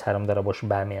 33 darabos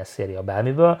bármilyen széria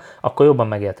bármiből, akkor jobban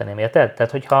megérteném, érted?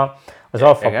 Tehát, hogyha az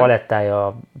Alfa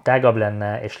palettája tágabb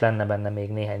lenne, és lenne benne még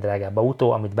néhány drágább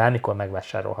autó, amit bármikor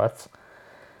megvásárolhatsz,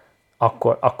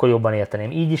 akkor jobban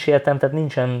érteném. Így is értem, tehát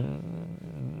nincsen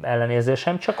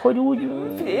ellenérzésem, csak hogy úgy...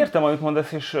 Értem, amit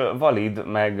mondasz, és valid,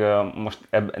 meg most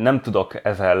nem tudok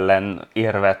ezzel ellen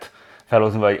érvet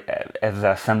felhozni, vagy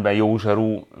ezzel szemben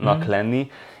józsarúnak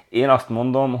lenni. Én azt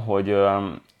mondom,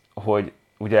 hogy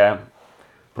ugye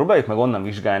próbáljuk meg onnan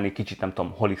vizsgálni kicsit, nem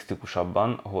tudom,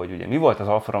 holisztikusabban, hogy ugye mi volt az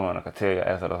Alfa Romeónak a célja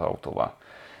ezzel az autóval.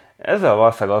 Ezzel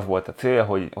valószínűleg az volt a célja,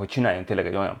 hogy csináljon tényleg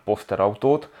egy olyan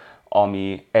poszterautót,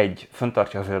 ami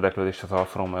fenntartja az érdeklődést az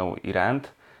Alfa Romeo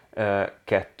iránt,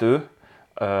 2,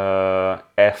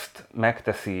 ezt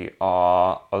megteszi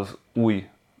az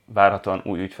várhatóan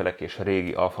új ügyfelek és a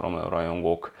régi Alfa Romeo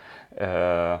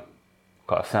rajongókkal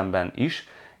szemben is,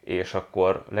 és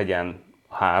akkor legyen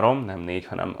 3, nem 4,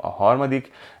 hanem a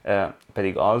harmadik,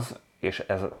 pedig az, és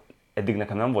ez eddig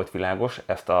nekem nem volt világos,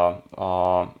 ezt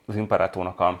az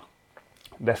Imperatónak a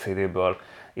beszédéből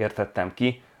értettem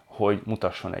ki, hogy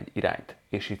mutasson egy irányt.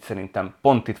 És itt szerintem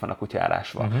pont itt van a kutya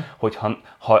állásva, hogy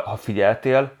ha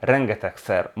figyeltél,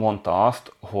 rengetegszer mondta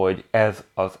azt, hogy ez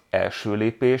az első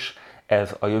lépés,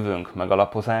 ez a jövőnk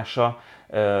megalapozása,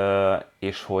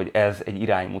 és hogy ez egy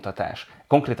iránymutatás.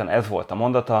 Konkrétan ez volt a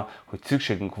mondata, hogy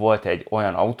szükségünk volt egy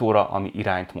olyan autóra, ami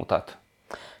irányt mutat.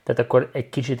 Tehát akkor egy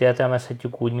kicsit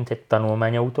értelmezhetjük úgy, mint egy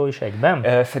tanulmányautó is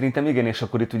egyben? Szerintem igen, és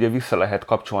akkor itt ugye vissza lehet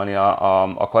kapcsolni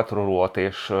a Quattroruot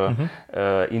és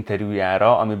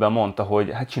interjújára, amiben mondta,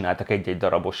 hogy hát csináltak egy-egy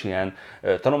darabos ilyen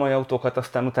tanulmányautókat,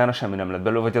 aztán utána semmi nem lett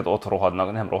belőle, vagy ott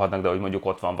rohadnak, nem rohadnak, de hogy mondjuk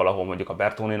ott van valahol mondjuk a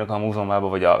Bertone-nak a múzeumában,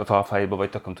 vagy az Alfájában, vagy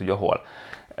tök nem tudja hol.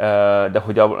 De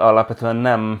hogy alapvetően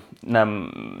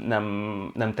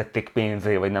nem tették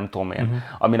pénzé, vagy nem tudom én.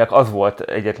 Aminek az volt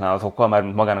egyetlen az oka, már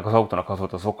magának az autónak az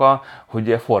volt az oka,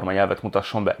 hogy formanyelvet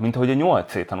mutasson be. Mint ahogy a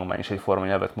 8C tanulmány is egy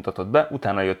formanyelvet mutatott be,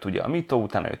 utána jött ugye a Mito,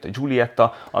 utána jött a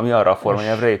Giulietta, ami arra a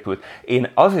formanyelvre épült.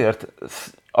 Én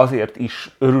azért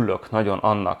is örülök nagyon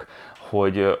annak,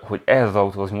 hogy ehhez az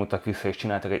autóhoz nyúltak vissza és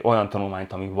csináltak egy olyan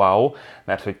tanulmányt, ami wow,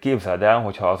 mert hogy képzeld el,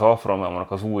 hogyha az Alfa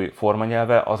Romeónak az új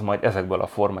formanyelve, az majd ezekből a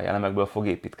formajelemekből fog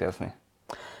építkezni.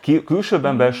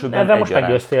 Külsőben, belsőben ebben most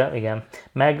egyaránt. meggyőztél, igen.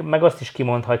 Meg azt is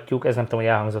kimondhatjuk, ez nem tudom, hogy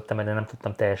elhangzott-e, mert nem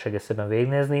tudtam teljes egészében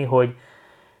végignézni, hogy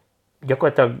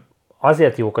gyakorlatilag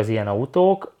azért jók az ilyen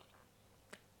autók,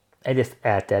 egyrészt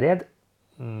elterjed,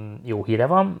 jó híre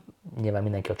van, nyilván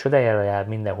mindenki a csodájára jár,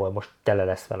 mindenhol most tele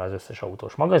lesz vele az összes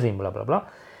autós magazin, blablabla,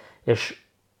 és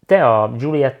te a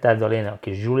Giuliettaddal, én a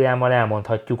kis Giuliámmal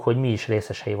elmondhatjuk, hogy mi is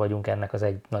részesei vagyunk ennek az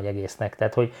egy nagy egésznek,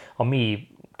 tehát hogy a mi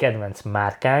kedvenc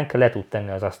márkánk le tud tenni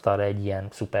az asztalra egy ilyen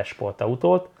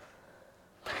szupersportautót.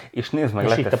 És nézd meg, és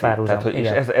leteszi. Itt a párhuzam, tehát, hogy és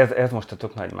ez most a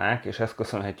tök nagy márk, és ezt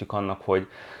köszönhetjük annak,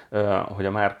 hogy a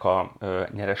márka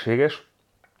nyereséges,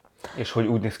 és hogy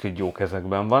úgy néz ki, hogy jó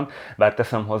kezekben van. Bár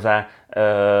teszem hozzá,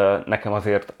 nekem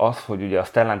azért az, hogy ugye a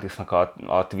Stellantisnak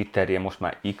a Twitterjén most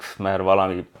már X, mert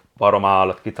valami baromá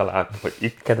alatt kitalált,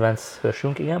 hogy X. Kedvenc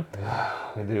hősünk, igen.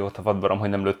 Idióta vadbarom, hogy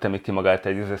nem lőtte még ki magát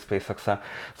egy SpaceX-en.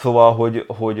 Szóval,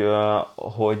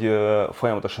 hogy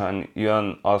folyamatosan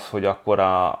jön az, hogy akkor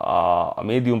a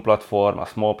medium platform, a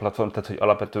small platform, tehát hogy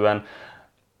alapvetően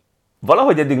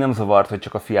valahogy eddig nem zavart, hogy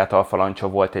csak a Fiat Alfa Lancia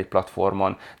volt egy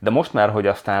platformon, de most már, hogy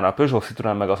aztán a Peugeot,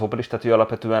 Citroën meg az Opel is, tehát hogy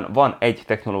alapvetően van egy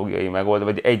technológiai megoldás,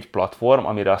 vagy egy platform,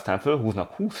 amire aztán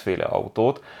fölhúznak 20 féle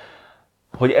autót,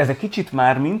 hogy ez egy kicsit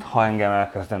már mintha engem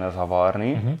elkezdene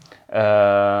zavarni,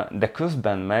 de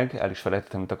közben meg, el is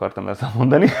felejtettem, mit akartam ezzel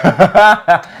mondani.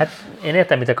 Hát én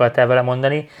értem, mit akartál vele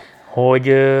mondani, hogy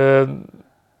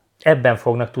ebben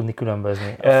fognak tudni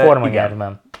különbözni, a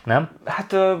formanyelvben, nem? Hát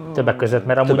többek között,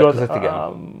 mert amúgy között, igen.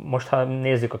 Most ha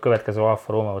nézzük a következő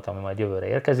Alfa Romeót, ami majd jövőre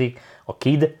érkezik, a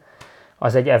Kid,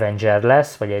 az egy Avenger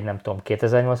lesz, vagy egy nem tudom,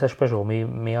 2008-es Peugeot,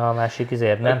 mi a másik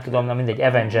izért, nem tudom, mindegy,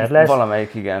 Avenger lesz.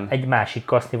 Valamelyik, igen. Egy másik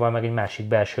kasznival, meg egy másik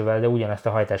belsővel, de ugyanezt a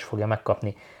hajtást fogja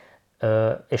megkapni.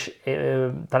 És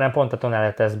talán pont a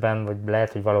Tonale tesztben, vagy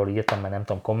lehet, hogy valahol írtam, mert nem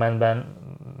tudom, kommentben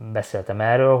beszéltem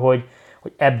erről, hogy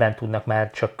ebben tudnak már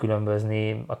csak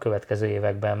különbözni a következő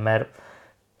években, mert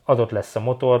adott lesz a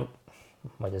motor,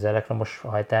 vagy az elektromos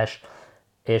hajtás,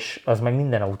 és az meg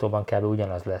minden autóban kb.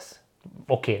 Ugyanaz lesz.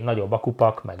 Oké, nagyobb a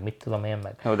kupak, meg mit tudom én,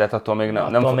 meg... Jó, de hát attól még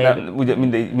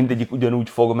mindegyik ugyanúgy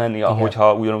fog menni,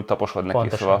 ahogyha ugyanúgy taposod neki.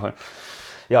 Pontosan. Szóval, hogy...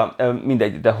 Ja,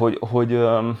 mindegy, de hogy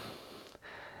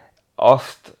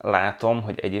azt látom,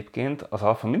 hogy egyébként az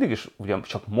Alfa mindig is ugyan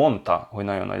csak mondta, hogy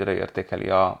nagyon nagyra értékeli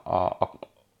a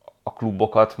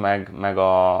klubokat, meg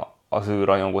az ő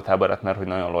rajongótáborát, mert hogy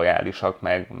nagyon lojálisak,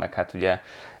 meg hát ugye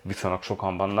viszonylag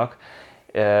sokan vannak.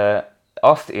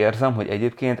 Azt érzem, hogy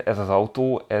egyébként ez az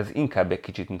autó, ez inkább egy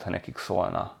kicsit, mintha nekik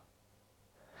szólna.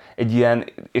 Egy ilyen,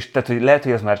 és tehát, hogy lehet,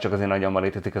 hogy ez már csak azért nagyon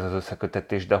marítetik ez az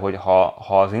összekötetés, de hogy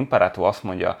ha az Imperator azt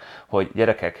mondja, hogy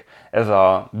gyerekek, ez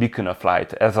a beacon of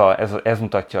light, ez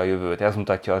mutatja a jövőt, ez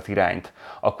mutatja az irányt,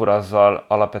 akkor azzal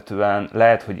alapvetően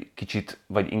lehet, hogy kicsit,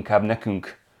 vagy inkább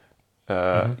nekünk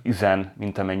üzen,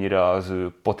 mint amennyire az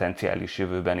ő potenciális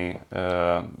jövőbeni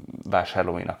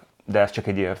vásárlóinak. De ez csak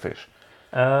egy érzés.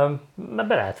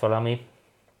 Be lehet valami.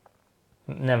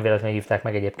 Nem véletlenül hívták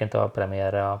meg egyébként a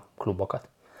premierre a klubokat.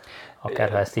 Akár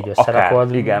ha ezt így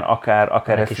összerakod. Igen,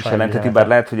 akár ezt is jelenteti, bár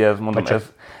lehet, hogy ez, mondom,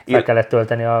 ez... Fel kellett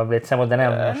tölteni a létszámot, de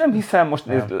nem most. Nem hiszem, most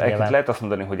lehet azt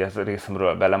mondani, hogy ez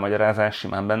részemről belemagyarázás,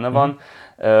 simán benne van,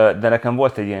 de nekem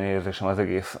volt egy ilyen érzésem az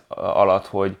egész alatt,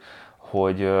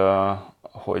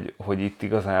 hogy itt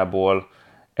igazából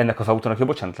ennek az autónak,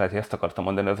 bocsánat, lehet, hogy ezt akartam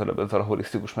mondani ezzel a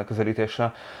holisztikus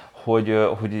megközelítéssel, hogy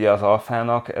ugye az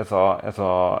Alfának ez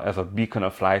a beacon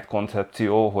of light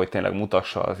koncepció, hogy tényleg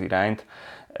mutassa az irányt,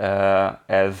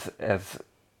 ez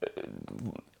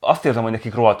azt érzem, hogy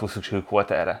nekik rohadtul szükségük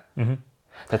volt erre.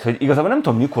 Tehát, hogy igazából nem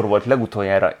tudom, mikor volt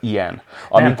legutoljára ilyen.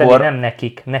 Amikor... Nem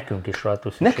nekik, nekünk is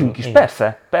rohadtul szükségük. Nekünk is,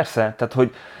 persze. Tehát,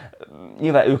 hogy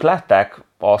nyilván ők látták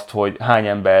azt, hogy hány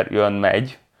ember jön,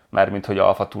 megy, mármint hogy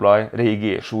Alfa tulaj, régi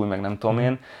és új, meg nem tudom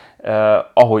én.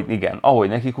 Ahogy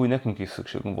nekik, úgy nekünk is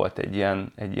szükségünk volt egy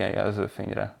ilyen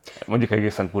jelzőfényre. Mondjuk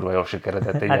egészen kurva jól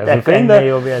sikeredett egy jelzőfény, de...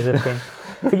 jobb jelzőfény.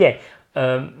 Figyelj,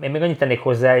 én még annyit tennék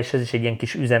hozzá, és ez is egy ilyen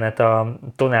kis üzenet a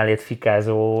Tonalét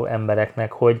fikázó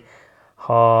embereknek, hogy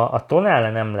ha a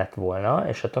Tonale nem lett volna,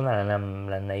 és a Tonale nem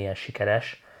lenne ilyen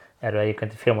sikeres, erről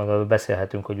egyébként egy fél mondatban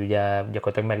beszélhetünk, hogy ugye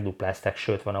gyakorlatilag megduplázták,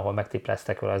 sőt van, ahol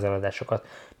megtriplázták vele az eladásokat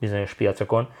bizonyos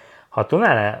piacokon. Ha a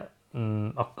Tonale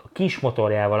a kis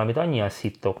motorjával, amit annyian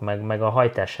szittok, meg a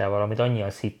hajtásával, amit annyian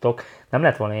szittok, nem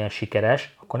lett volna ilyen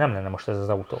sikeres, akkor nem lenne most ez az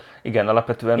autó. Igen,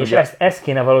 alapvetően... És ugye... ezt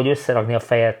kéne valahogy összerakni a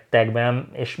fejetekben,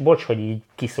 és bocs, hogy így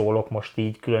kiszólok most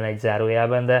így külön egy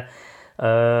zárójelben, de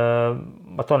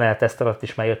a tonel teszt alatt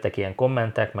is már jöttek ilyen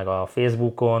kommentek, meg a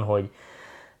Facebookon, hogy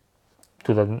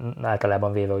tudod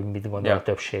általában véve, hogy mit gondol a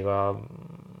többség a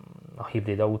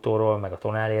hibrid autóról, meg a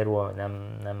tonáléről,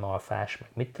 nem alfás, meg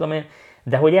mit tudom én,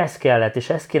 de hogy ez kellett, és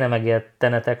ezt kéne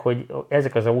megértenetek, hogy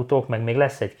ezek az autók, meg még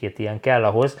lesz egy-két ilyen kell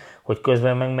ahhoz, hogy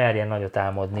közben meg merjen nagyot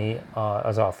álmodni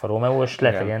az Alfa Romeo, és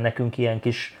letegyen nekünk ilyen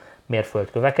kis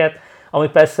mérföldköveket, ami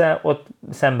persze ott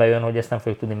szembe jön, hogy ezt nem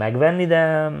fogjuk tudni megvenni,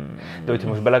 de... De hogyha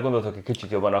most belegondoltok egy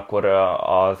kicsit jobban, akkor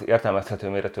az értelmezhető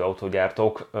méretű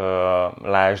autógyártók,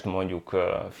 lásd mondjuk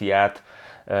Fiat,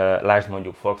 lásd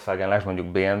mondjuk Volkswagen, lásd mondjuk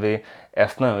BMW,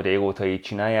 ezt nagyon régóta így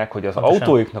csinálják, hogy az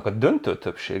autóiknak a döntő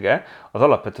többsége az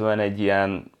alapvetően egy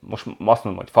ilyen, most azt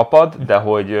mondom, hogy fapad, de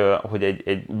hogy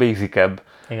egy basic-ebb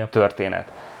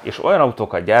történet. És olyan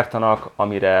autókat gyártanak,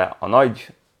 amire a nagy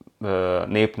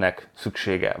népnek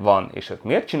szüksége van, és ők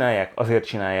miért csinálják? Azért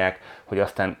csinálják, hogy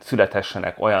aztán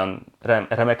születhessenek olyan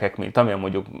remekek, mint amilyen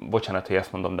mondjuk, bocsánat, hogy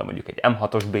ezt mondom, de mondjuk egy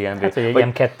M6-os BMW, hát, vagy egy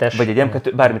M2-es. Vagy egy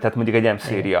M2, bármi, tehát mondjuk egy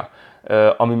M-széria,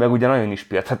 ami meg ugye nagyon is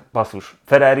piac. Hát basszus,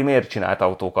 Ferrari miért csinált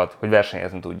autókat, hogy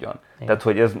versenyezni tudjon? Igen. Tehát,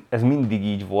 hogy ez mindig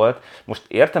így volt. Most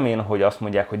értem én, hogy azt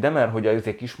mondják, hogy de mert hogy az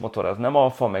egy kis motor az nem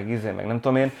alfa, meg nem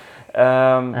tudom én.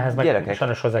 Ehhez meg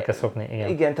sajnos hozzá kell szokni.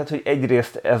 Igen, tehát hogy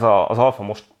egyrészt ez az alfa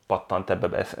most pattant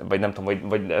ebbe, vagy nem tudom,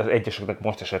 vagy az egyeseknek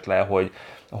most esett le,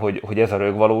 hogy ez a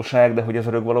rögvalóság, de hogy ez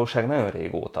a rögvalóság nagyon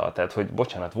régóta. Tehát, hogy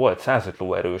bocsánat, volt 105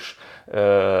 lóerős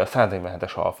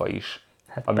 147-es alfa is,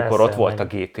 hát amikor persze, ott volt a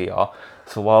GTA.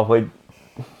 Szóval, hogy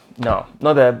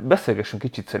na de beszélgessünk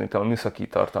kicsit szerintem a műszaki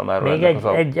tartalmáról.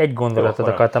 Még egy gondolatot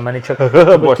akartam menni, csak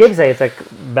hogy képzeljétek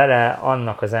bele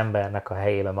annak az embernek a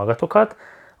helyébe magatokat,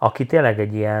 aki tényleg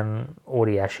egy ilyen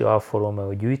óriási Alfa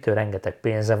Romeo gyűjtő, rengeteg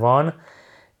pénze van,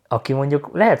 aki mondjuk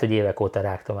lehet, hogy évek óta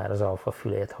rágta már az alfa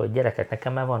fülét, hogy gyerekek,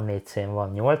 nekem már van 4C-m,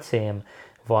 van 8C-m,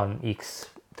 van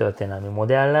X történelmi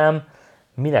modellem,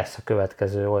 mi lesz a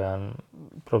következő olyan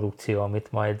produkció,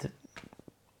 amit majd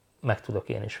meg tudok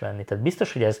én is venni. Tehát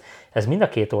biztos, hogy ez mind a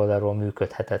két oldalról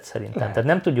működhetett szerintem. Lehet. Tehát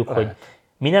nem tudjuk, hogy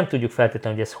mi nem tudjuk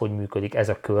feltétlenül, hogy ez hogy működik, ez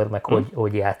a kör, meg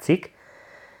hogy játszik,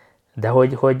 de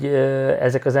hogy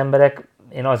ezek az emberek,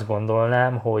 én azt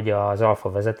gondolnám, hogy az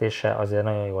Alfa vezetése azért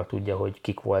nagyon jól tudja, hogy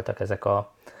kik voltak ezek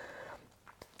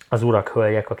az urak,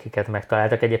 hölgyek, akiket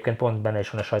megtaláltak. Egyébként pont benne is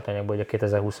van a sajtóanyagban, hogy a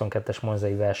 2022-es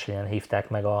monzai versenyen hívták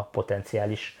meg a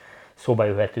potenciális szóba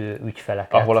jöhető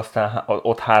ügyfeleket. Ahol aztán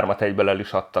ott 3-at egyből el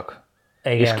is adtak.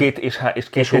 Igen. És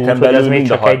két héten belül mind a 33. Még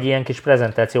csak egy ilyen kis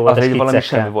prezentáció volt a valami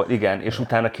semmi volt, igen, és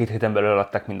utána 2 héten belül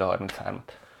eladták mind a 33-at.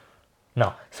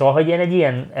 Na, szóval, hogy én egy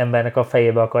ilyen embernek a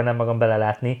fejébe akarnám magam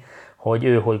belelátni, hogy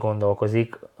ő hogy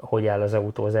gondolkozik, hogy áll az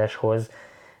autózáshoz.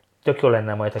 Tök jó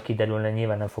lenne majd, ha kiderülne,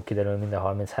 nyilván nem fog kiderülni mind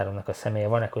a 33-nak a személye.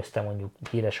 Van-e köztem mondjuk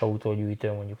híres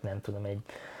autógyűjtő, mondjuk nem tudom, egy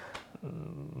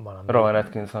valami... Rowan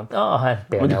Atkinson. Hát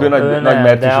például. Mondjuk ő nagy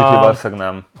mert is, úgyhogy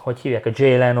valószínűleg nem. Hogy hívják, a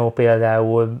Jay Leno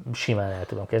például simán el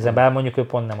tudom kezdeni, bár mondjuk ő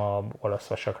pont nem a olasz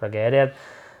vasakra gerjed.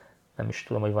 Nem is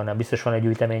tudom, hogy van-e, biztos van egy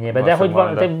gyűjteményében, de hogy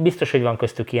van, de biztos, hogy van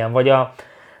köztük ilyen,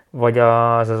 vagy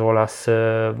az olasz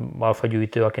alfa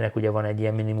gyűjtő, akinek ugye van egy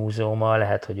ilyen mini múzeuma,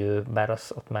 lehet, hogy ő, bár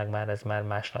ott már ez már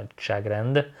más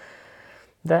nagyságrend,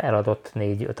 de eladott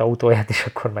 4-5 autóját, és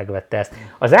akkor megvette ezt.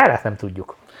 Az árát nem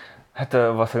tudjuk. Hát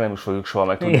valószínűleg nem is fogjuk soha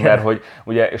megtudni, mert hogy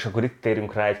ugye, és akkor itt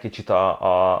térünk rá egy kicsit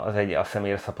a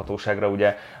személyes szabhatóságra,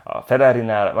 ugye a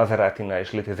Ferrarinál, Maseratinál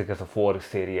is létezik ez a 4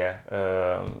 szérie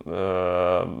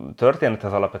történet,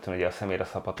 ez alapvetően ugye a személyes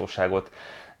szabhatóságot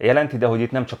jelenti, de hogy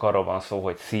itt nem csak arról van szó,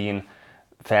 hogy szín,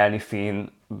 felni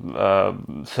szín,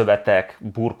 szövetek,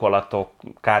 burkolatok,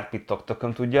 kárpittok,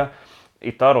 tököm tudja.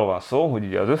 Itt arról van szó, hogy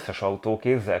ugye az összes autó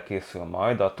kézzel készül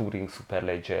majd a Touring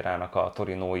Superleggerának a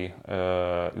torinói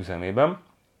üzemében,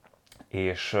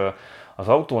 és az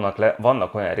autónak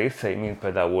vannak olyan részei, mint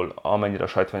például, amennyire a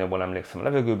sajtóanyagból emlékszem,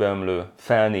 levegőbeömlő,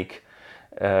 felnik,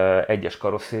 egyes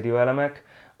karosszériaelemek,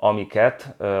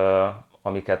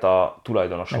 amiket a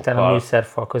tulajdonosokkal... Mert a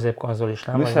műszerfal, középkonzol is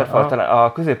nem? Műszerfal,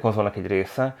 a középkonzolnak egy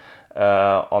része,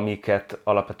 amiket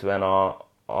alapvetően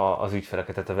az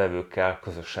ügyfeleket, tehát a vevőkkel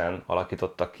közösen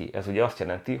alakítottak ki. Ez ugye azt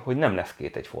jelenti, hogy nem lesz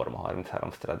két egyforma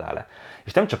 33 Stradale.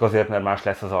 És nem csak azért, mert más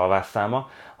lesz az alvásszáma,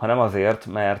 hanem azért,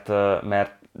 mert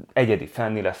egyedi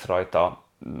fenni lesz rajta,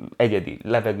 egyedi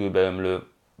levegőbeömlő,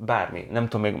 bármi. Nem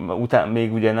tudom,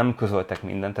 még ugye nem közöltek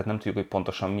mindent, tehát nem tudjuk, hogy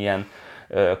pontosan milyen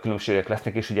különbségek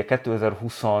lesznek, és ugye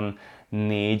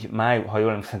 2024, ha jól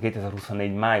emlékszem,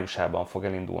 2024 májusában fog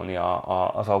elindulni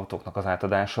az autóknak az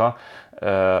átadása,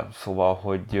 szóval,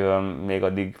 hogy még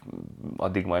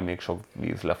addig majd még sok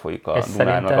víz lefolyik a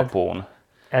Dunának a Pón.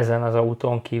 ezen az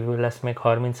autón kívül lesz még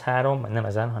 33, nem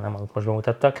ezen, hanem amit most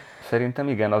bemutattak. Szerintem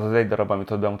igen, az egy darab,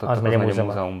 amit ott bemutattak, az megy a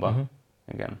múzeumban.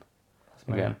 Igen.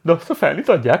 Igen. De azt a felnit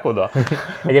adják oda?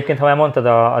 Egyébként, ha már mondtad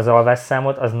az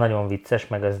alvásszámot, az nagyon vicces,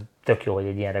 meg az tök jó, hogy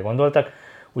egy ilyenre gondoltak.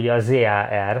 Ugye a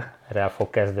ZAR-rel fog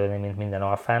kezdődni, mint minden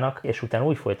alfának, és utána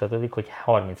úgy folytatódik, hogy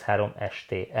 33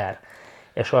 STR.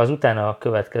 És az utána a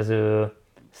következő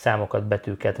számokat,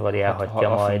 betűket variálhatja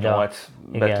majd a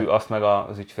betű, azt meg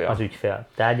az ügyfél. Az ügyfél.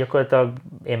 Tehát gyakorlatilag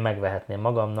én megvehetném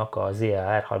magamnak a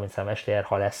ZAR 33 STR,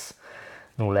 ha lesz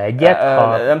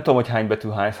 01-et. Nem tudom, hogy hány betű,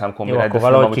 hány szám kombinál, de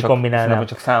valahogy kikombinálnám.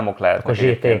 Csak számok lehetnek. Akkor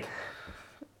GT.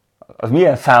 Az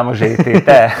milyen szám a GT,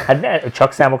 te? Hát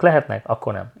csak számok lehetnek?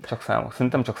 Akkor nem. Csak számok.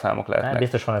 Szerintem csak számok lehetnek. Hát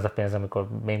biztos van ez a pénz, amikor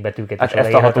még betűket hát is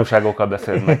ezt a hatóságokkal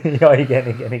beszéld meg. Ja,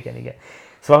 igen.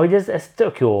 Szóval, hogy ez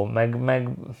tök jó, meg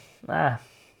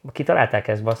kitalálták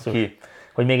ezt, basszus? Ki?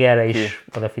 Hogy még erre is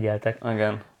odafigyeltek.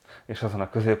 Igen. És azon a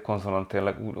középkonzolon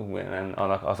tényleg,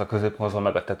 az a középkonzol,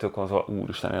 meg a tetőkonzol,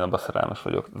 úristen, én abban szerelmes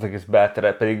vagyok. Az egész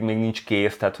beltere pedig még nincs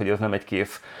kész, tehát hogy ez nem egy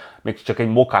kész, még csak egy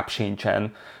mock-up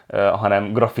sincsen,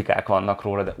 hanem grafikák vannak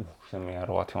róla, de milyen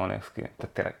rohadt jól néz ki.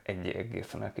 Tehát tényleg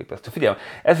egészen elképesztő. Figyelj,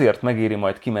 ezért megéri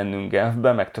majd kimennünk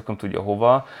Genfbe, meg tököm tudja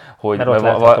hova, hogy mert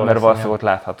valószínűleg ott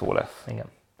látható lesz. Igen.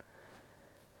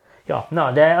 Ja,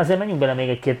 na, de azért menjünk bele még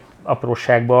egy-két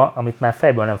apróságba, amit már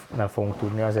fejből nem fogunk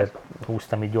tudni, azért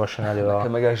húztam itt gyorsan elő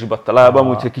nekem meg elzsibadt a lábam,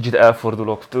 úgyhogy kicsit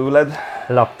elfordulok tőled.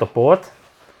 Laptopot.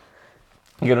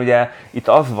 Igen, ugye itt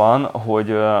az van,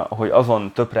 hogy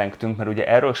azon töprengtünk, mert ugye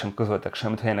erről sem közöltek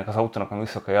semmit, hogy ennek az autónak a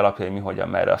műszakai alapjai mi hogyan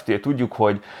merre. Azt ugye tudjuk,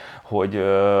 hogy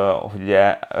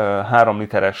ugye 3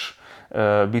 literes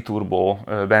biturbó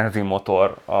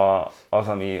benzinmotor az,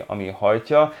 ami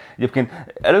hajtja. Egyébként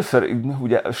először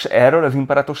ugye erről az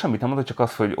Imperator semmit nem mondta, csak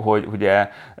az, hogy ugye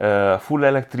full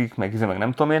electric, meg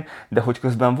nem tudom én, de hogy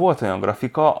közben volt olyan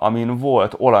grafika, amin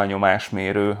volt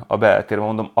olajnyomásmérő a beltérben,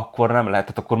 mondom, akkor nem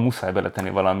lehetett, akkor muszáj beletenni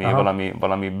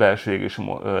valami belső égésű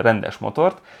rendes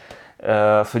motort.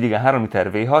 Szóval igen, 3 liter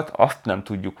V6, azt nem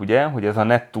tudjuk ugye, hogy ez a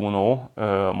Nettuno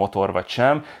motor vagy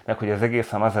sem, meg hogy az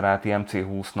egész a Maserati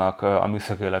MC20-nak a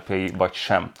műszaki alapjai vagy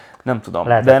sem. Nem tudom.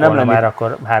 Lehet, de nem lennék... már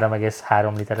akkor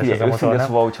 3,3 literes ez a motor, nem?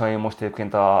 Szóval, hogyha én most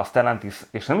egyébként a Stellantis,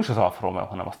 és nem is az Alfa Romeo,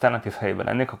 hanem a Stellantis helyében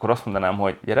lennék, akkor azt mondanám,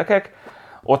 hogy gyerekek,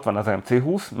 ott van az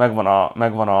MC20,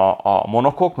 megvan a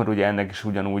monokok, mert ugye ennek is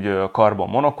ugyanúgy karbon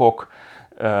monokok,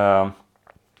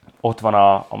 ott van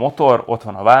a motor, ott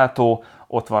van a váltó,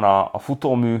 ott van a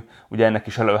futómű, ugye ennek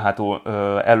is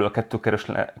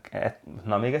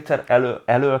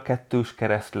elő-kettős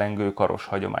keresztlengő karos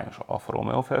hagyományos Alfa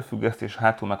Romeo felfüggesztés,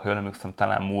 hátul meg, ha jól emlékszem,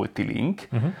 talán multilink.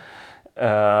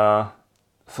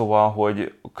 Szóval,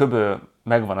 hogy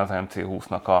megvan az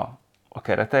MC20-nak a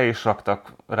kerete, és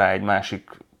raktak rá egy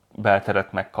másik belteret,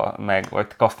 vagy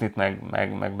kasznit,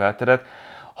 meg belteret.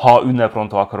 Ha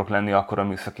ünneprontó akarok lenni, akkor a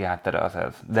műszaki háttere az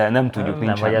ez. De nem tudjuk,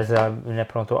 nincsen. Nem vagy ezzel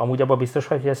ünneprontó. Amúgy abban biztos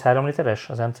vagy, hogy ez 3 literes,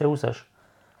 az MC20-as?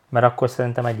 Mert akkor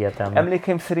szerintem egyértelmű.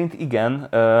 Emlékeim szerint igen,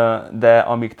 de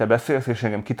amíg te beszélsz, és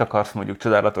engem kitakarsz mondjuk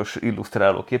csodálatos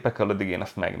illusztráló képekkel, addig én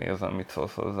azt megnézem, mit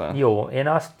szólsz hozzá. Jó, én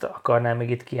azt akarnám még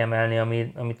itt kiemelni,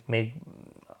 amit még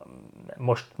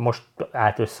most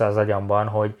állt össze az agyamban,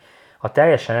 hogy a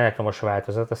teljesen elektromos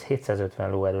változat az 750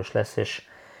 lóerős lesz, és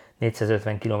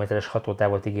 450 km-es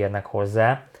hatótávot ígérnek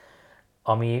hozzá,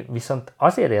 ami viszont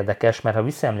azért érdekes, mert ha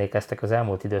visszaemlékeztek az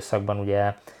elmúlt időszakban,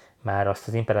 ugye már azt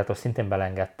az Imperator szintén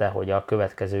belengedte, hogy a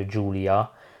következő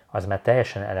Giulia az már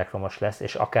teljesen elektromos lesz,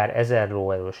 és akár 1000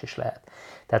 lóerős is lehet.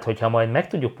 Tehát, hogyha majd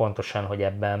megtudjuk pontosan, hogy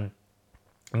ebben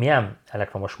milyen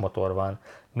elektromos motor van,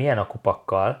 milyen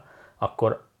akupakkal,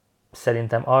 akkor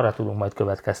szerintem arra tudunk majd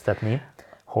következtetni,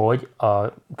 hogy a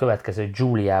következő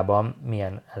Giuliában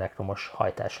milyen elektromos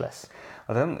hajtás lesz.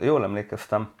 Jól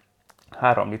emlékeztem,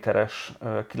 3 literes,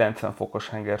 90 fokos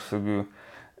hengerszögű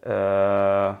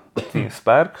Twin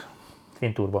Spark.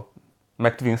 Twin Turbo.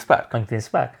 Meg Twin Spark? Meg Twin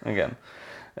Spark? Igen.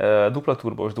 Dupla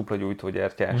turbós, dupla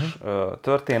gyújtógyártyás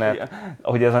történet. Igen.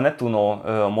 Ahogy ez a Nettuno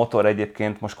motor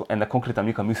egyébként, most ennek konkrétan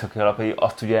mik a műszaki alapjai,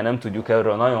 azt ugye nem tudjuk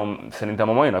erről, nagyon szerintem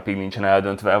a mai napig nincsen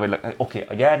eldöntve, vagy oké,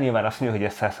 a gyár nyilván azt mondja, hogy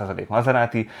ez 100%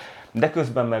 Maserati, de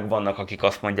közben meg vannak, akik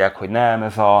azt mondják, hogy nem,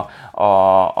 ez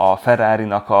a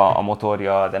Ferrari-nak a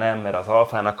motorja, de nem, mert az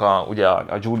Alfának ugye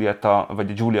a Giulietta, vagy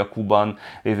a Giulia Q-ban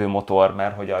lévő motor,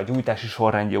 mert hogy a gyújtási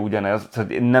sorrendje ugyanez,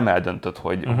 nem eldöntött,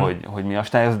 hogy mi a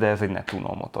stájz, de ez egy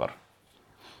Nettuno motor.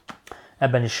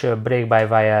 Ebben is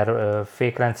brake-by-wire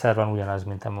fékrendszer van, ugyanaz,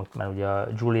 mint mert ugye a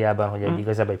Giuliában, hogy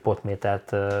igazából egy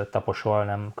potmétert taposol,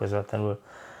 nem közvetlenül.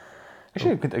 És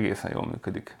egyébként egészen jól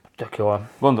működik. Tök jól.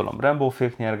 Gondolom Brembo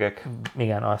féknyergek.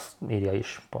 Igen, azt írja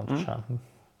is pontosan.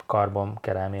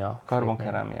 karbonkerámia.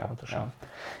 Karbonkerámia. Ja.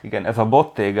 Igen, ez a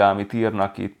Bottega, amit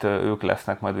írnak itt, ők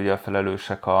lesznek majd ugye a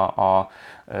felelősek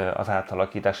az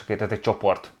átalakításokért, ez egy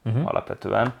csoport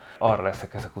alapvetően. Arra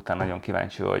leszek ezek után nagyon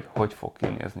kíváncsi, hogy fog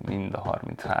kinézni mind a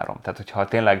 33. Tehát, hogyha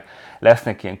tényleg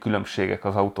lesznek ilyen különbségek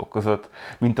az autók között,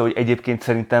 mint ahogy egyébként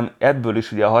szerintem ebből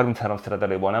is ugye a 33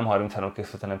 Stradaléból nem 33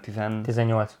 készült, hanem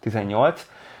 18.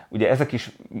 Ugye ezek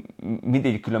is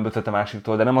mindegyik különbözött a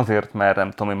másiktól, de nem azért, mert nem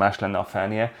tudom, hogy más lenne a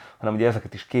felnie, hanem ugye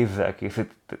ezeket is kézzel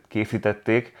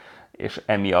készítették, és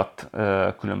emiatt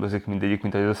különbözik mindegyik,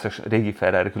 mint az összes régi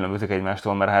Ferrari különbözik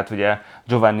egymástól, mert hát ugye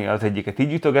Giovanni az egyiket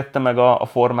így ütögette meg a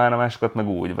formán, a másikat meg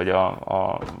úgy, vagy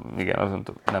igen, az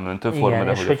nem öntőforma, igen,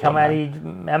 de és hogyha már így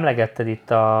emlegetted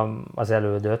itt az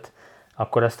elődöt,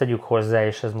 akkor azt tegyük hozzá,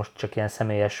 és ez most csak ilyen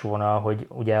személyes vonal, hogy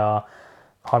ugye a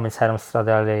 33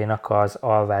 Stradalénak az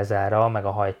alvázára, meg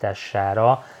a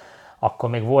hajtására, akkor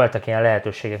még voltak ilyen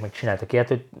lehetőségek, meg csináltak ilyet,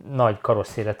 hogy nagy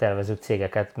karosszéria tervező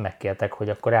cégeket megkértek, hogy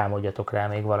akkor álmodjatok rá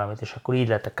még valamit, és akkor így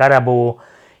lett a Carabo,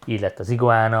 így lett az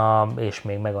Iguana, és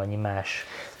még meg annyi más.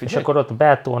 Figyelj. És akkor ott a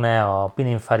Bertone, a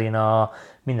Pininfarina,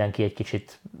 mindenki egy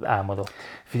kicsit álmodott.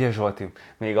 Figyelj Zsolti,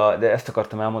 de ezt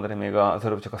akartam elmondani még az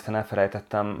előbb, csak aztán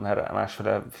elfelejtettem, mert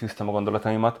másféle fűztem a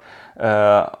gondolataimat,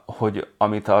 hogy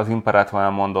amit az Imperator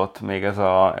elmondott, még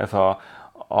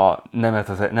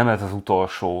nem ez az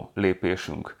utolsó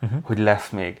lépésünk, hogy lesz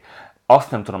még.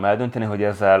 Azt nem tudom eldönteni, hogy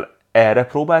ezzel erre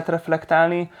próbált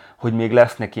reflektálni, hogy még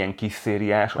lesznek ilyen kis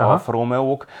szériás Alfa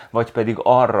Romeók, vagy pedig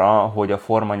arra, hogy a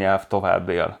formanyelv tovább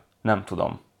él. Nem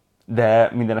tudom. De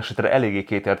minden esetre eléggé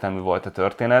kétértelmű volt a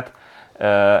történet.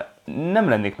 Nem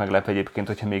lennék meglepve egyébként,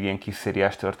 hogyha még ilyen kis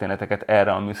szériás történeteket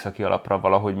erre a műszaki alapra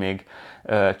valahogy még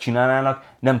csinálnának.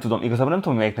 Nem tudom, igazából nem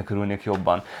tudom, melyiknek örülnék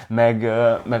jobban.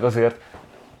 Meg azért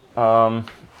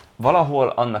valahol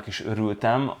annak is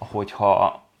örültem,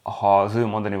 hogyha az ő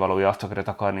mondani valója azt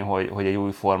akarni, hogy egy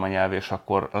új formanyelv, és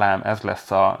akkor lám, ez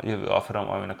lesz a jövő Alfa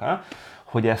Romeónak,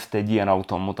 hogy ezt egy ilyen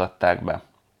autón mutatták be.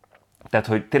 Tehát,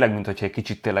 hogy tényleg, mint hogyha egy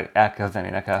kicsit tényleg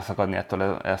elkezdenének elszakadni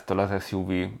ettől az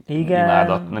SUV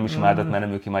imádat. Nem is imádat, mert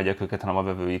nem ők imádják őket, hanem a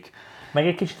vevőik. Meg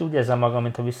egy kicsit úgy érzem magam,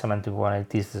 mintha visszamentünk volna egy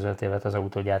 10-15 évet az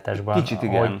autógyártásban. Kicsit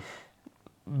igen. Hogy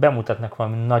bemutatnak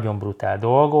valami nagyon brutál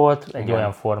dolgot, egy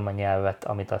olyan formanyelvet,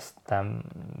 amit aztán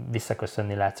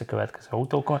visszaköszönni látsz a következő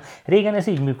autókon. Régen ez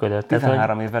így működött.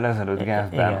 13 évvel ezelőtt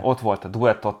Genfben ott volt a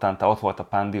Duett Ottanta, ott volt a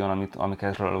Pandion,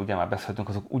 amikről ugye már beszéltünk,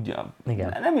 azok ugyan...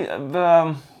 Igen.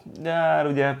 De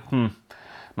ugye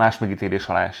más megítélés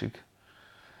alá esik.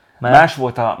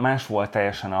 Más volt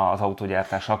teljesen az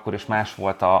autógyártás akkor, és más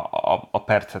volt a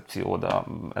percepciód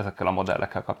ezekkel a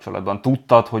modellekkel kapcsolatban.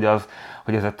 Tudtad, hogy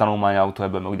ez egy tanulmányautó,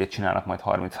 ebből meg ugye csinálnak majd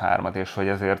 33-at, és hogy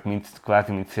ezért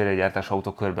kvázi mint szériagyártás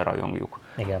autó körbe rajongjuk.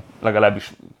 Igen.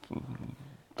 Legalábbis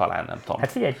talán nem tudom.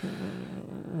 Hát figyelj,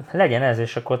 legyen ez,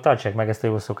 és akkor tartsák meg ezt a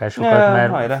jó szokásukat,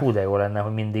 mert fú de jó lenne,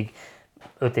 hogy mindig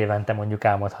 5 évente mondjuk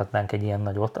álmodhatnánk egy ilyen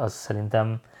nagyot, az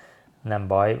szerintem nem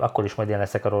baj. Akkor is majd én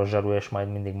leszek a rossz zsarú, és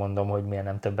majd mindig mondom, hogy miért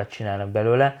nem többet csinálnak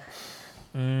belőle.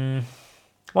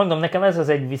 Mondom, nekem ez az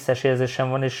egy visszás érzésem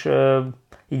van, és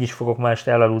így is fogok ma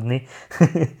este elaludni.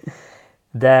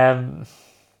 De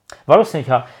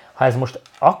valószínűleg, ha ez most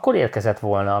akkor érkezett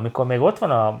volna, amikor még ott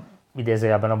van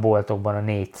idézőjelben a boltokban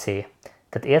a 4C.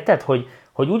 Tehát érted,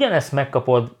 hogy ugyanezt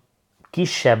megkapod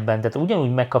kisebben, tehát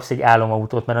ugyanúgy megkapsz egy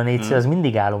álomautót, mert a 4C az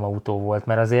mindig álomautó volt,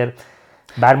 mert azért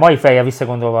bár mai fejjel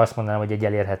visszagondolva azt mondanám, hogy egy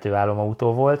elérhető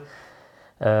álomautó volt.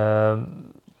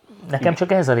 Nekem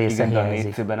csak ez a része hiányzik. Igen, de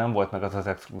a 4C-ben nem volt meg az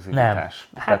exkluzivitás.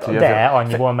 Nem. Hát, tehát, de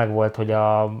annyiból meg volt,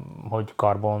 hogy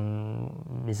karbon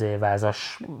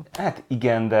vázas. Hát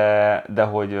igen,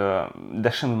 de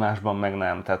semmi másban meg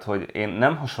nem. Tehát, hogy én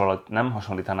nem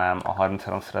hasonlítanám a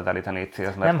 33 Stradalét a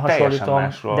 4C-hez, mert nem teljesen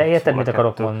másról. De érted, mit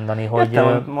akarok mondani?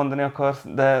 Értem, hogy mondani akarsz,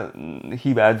 de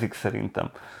hibázik szerintem.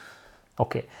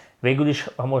 Oké. Végül is,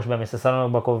 ha most bemész a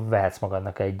szalonokba, akkor vehetsz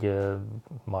magadnak egy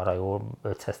marha jó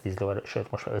 510 lóerős,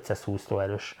 sőt most már 520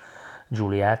 lóerős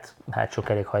Giuliát hátsó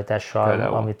kerékhajtással,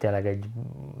 ami tényleg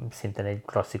szintén egy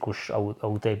klasszikus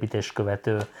autóépítés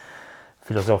követő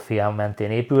filozófia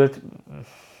mentén épült.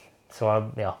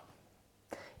 Szóval, ja.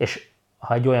 És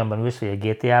ha egy olyanban ülsz, vagy egy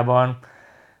GTA-ban,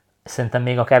 szerintem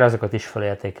még akár azokat is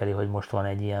felértékeli, hogy most van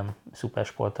egy ilyen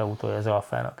szupersportautója az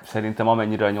Alfának. Szerintem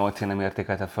amennyire a 8 nem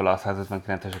értékelte fel a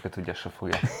 159-eseket, ugye se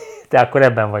fogja. Te akkor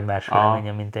ebben vagy más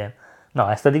véleményem, mint én.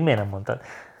 Na, ezt addig miért nem mondtad?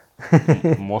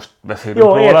 Most beszélünk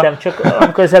róla. Jó, értem, csak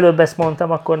amikor az előbb ezt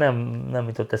mondtam, akkor nem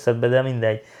jutott eszedbe, de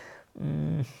mindegy.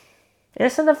 Én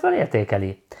szerintem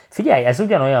felértékeli. Figyelj, ez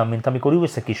ugyanolyan, mint amikor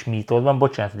ülsz a kis mítódban,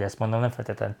 bocsánat, hogy ezt mondom, nem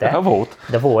feltétlenül te. De volt.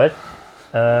 De volt.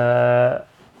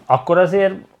 Akkor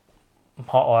azért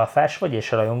ha alfás vagy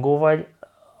és rajongó vagy,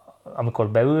 amikor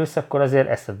beülsz, akkor azért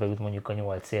eszedbe jut mondjuk a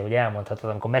 8C, hogy elmondhatod,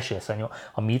 amikor mesélsz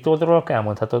a mítódról, akkor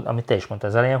elmondhatod, amit te is mondtál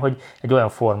az elején, hogy egy olyan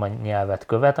formanyelvet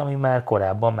követ, ami már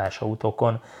korábban más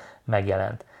autókon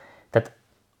megjelent. Tehát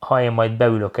ha én majd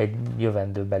beülök egy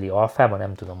jövendőbeli alfába,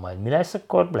 nem tudom majd mi lesz,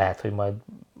 akkor lehet, hogy majd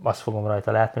azt fogom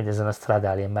rajta látni, hogy ezen a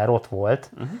Stradalén már ott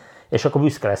volt, és akkor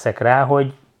büszke leszek rá,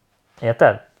 hogy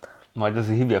érted? Majd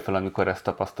azért hívja fel, amikor ezt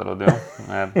tapasztalod, jó?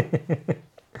 Mert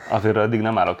azért addig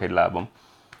nem állok egy lábam.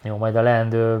 Jó, majd a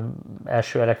leendő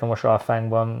első elektromos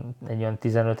alfánkban egy olyan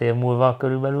 15 év múlva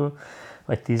körülbelül,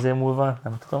 vagy 10 év múlva,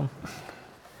 nem tudom.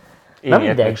 Én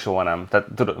ilyet még soha nem. Tehát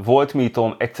tudod, volt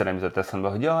mítóm, egyszer nem jutott eszembe,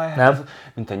 hogy jaj, hát ez,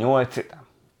 mint a 8.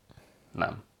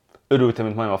 Nem. Örültem,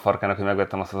 mint majdnem a farkának, hogy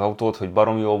megvettem azt az autót, hogy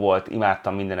barom jó volt,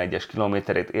 imádtam minden egyes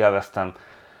kilométerét, élveztem,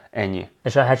 ennyi.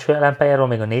 És a hátsó lámpájáról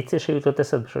még a 4C se jutott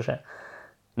eszedbe sose?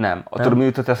 Nem. Tudod, mi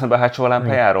jutott eszembe a hátsó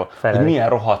lámpájáról? Hogy milyen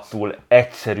rohadtul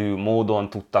egyszerű módon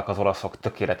tudtak az olaszok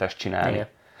tökéletes csinálni. Igen.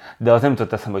 De az nem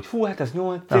jutott eszembe, hogy fú, hát ez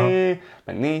 8C,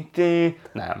 meg 4C,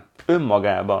 nem.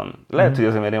 Önmagában. Lehet, hogy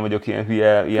azért, mert én vagyok ilyen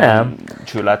hülye, ilyen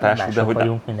csőlátású, de hogy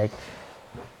vagyunk, mindegy.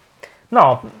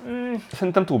 Na,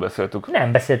 szerintem túlbeszéltük.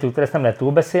 Nem beszéltük, ezt nem lehet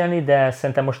túlbeszélni, de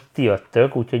szerintem most ti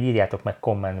jöttök, úgyhogy írjátok meg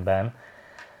kommentben,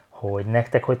 hogy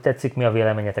nektek hogy tetszik, mi a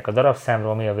véleményetek a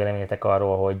darabszámról, mi a véleményetek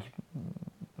arról, hogy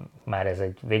már ez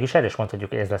egy, végülis erre is mondhatjuk,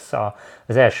 hogy ez lesz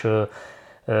az első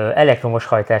elektromos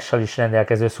hajtással is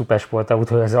rendelkező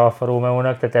szupersportautó az Alfa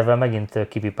Romeónak, tehát ebben megint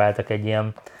kipipáltak egy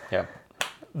ilyen,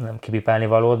 nem kipipálni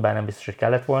valót, bár nem biztos, hogy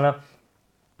kellett volna.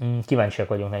 Kíváncsiak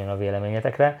vagyunk nagyon a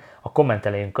véleményetekre. A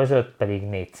kommentelőink között pedig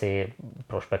 4C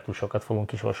prospektusokat fogunk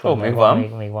kisorsolni. Még van?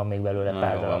 Még van belőle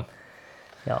pár darab.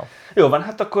 Ja. Jó van,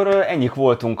 hát akkor ennyik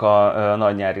voltunk a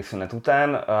nagy nyári szünet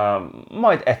után.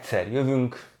 Majd egyszer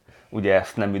jövünk, ugye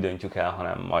ezt nem mi döntjük el,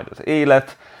 hanem majd az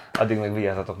élet. Addig meg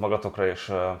vigyázzatok magatokra,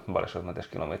 és balesetmentes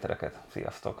kilométereket.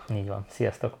 Sziasztok! Így van,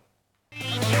 sziasztok!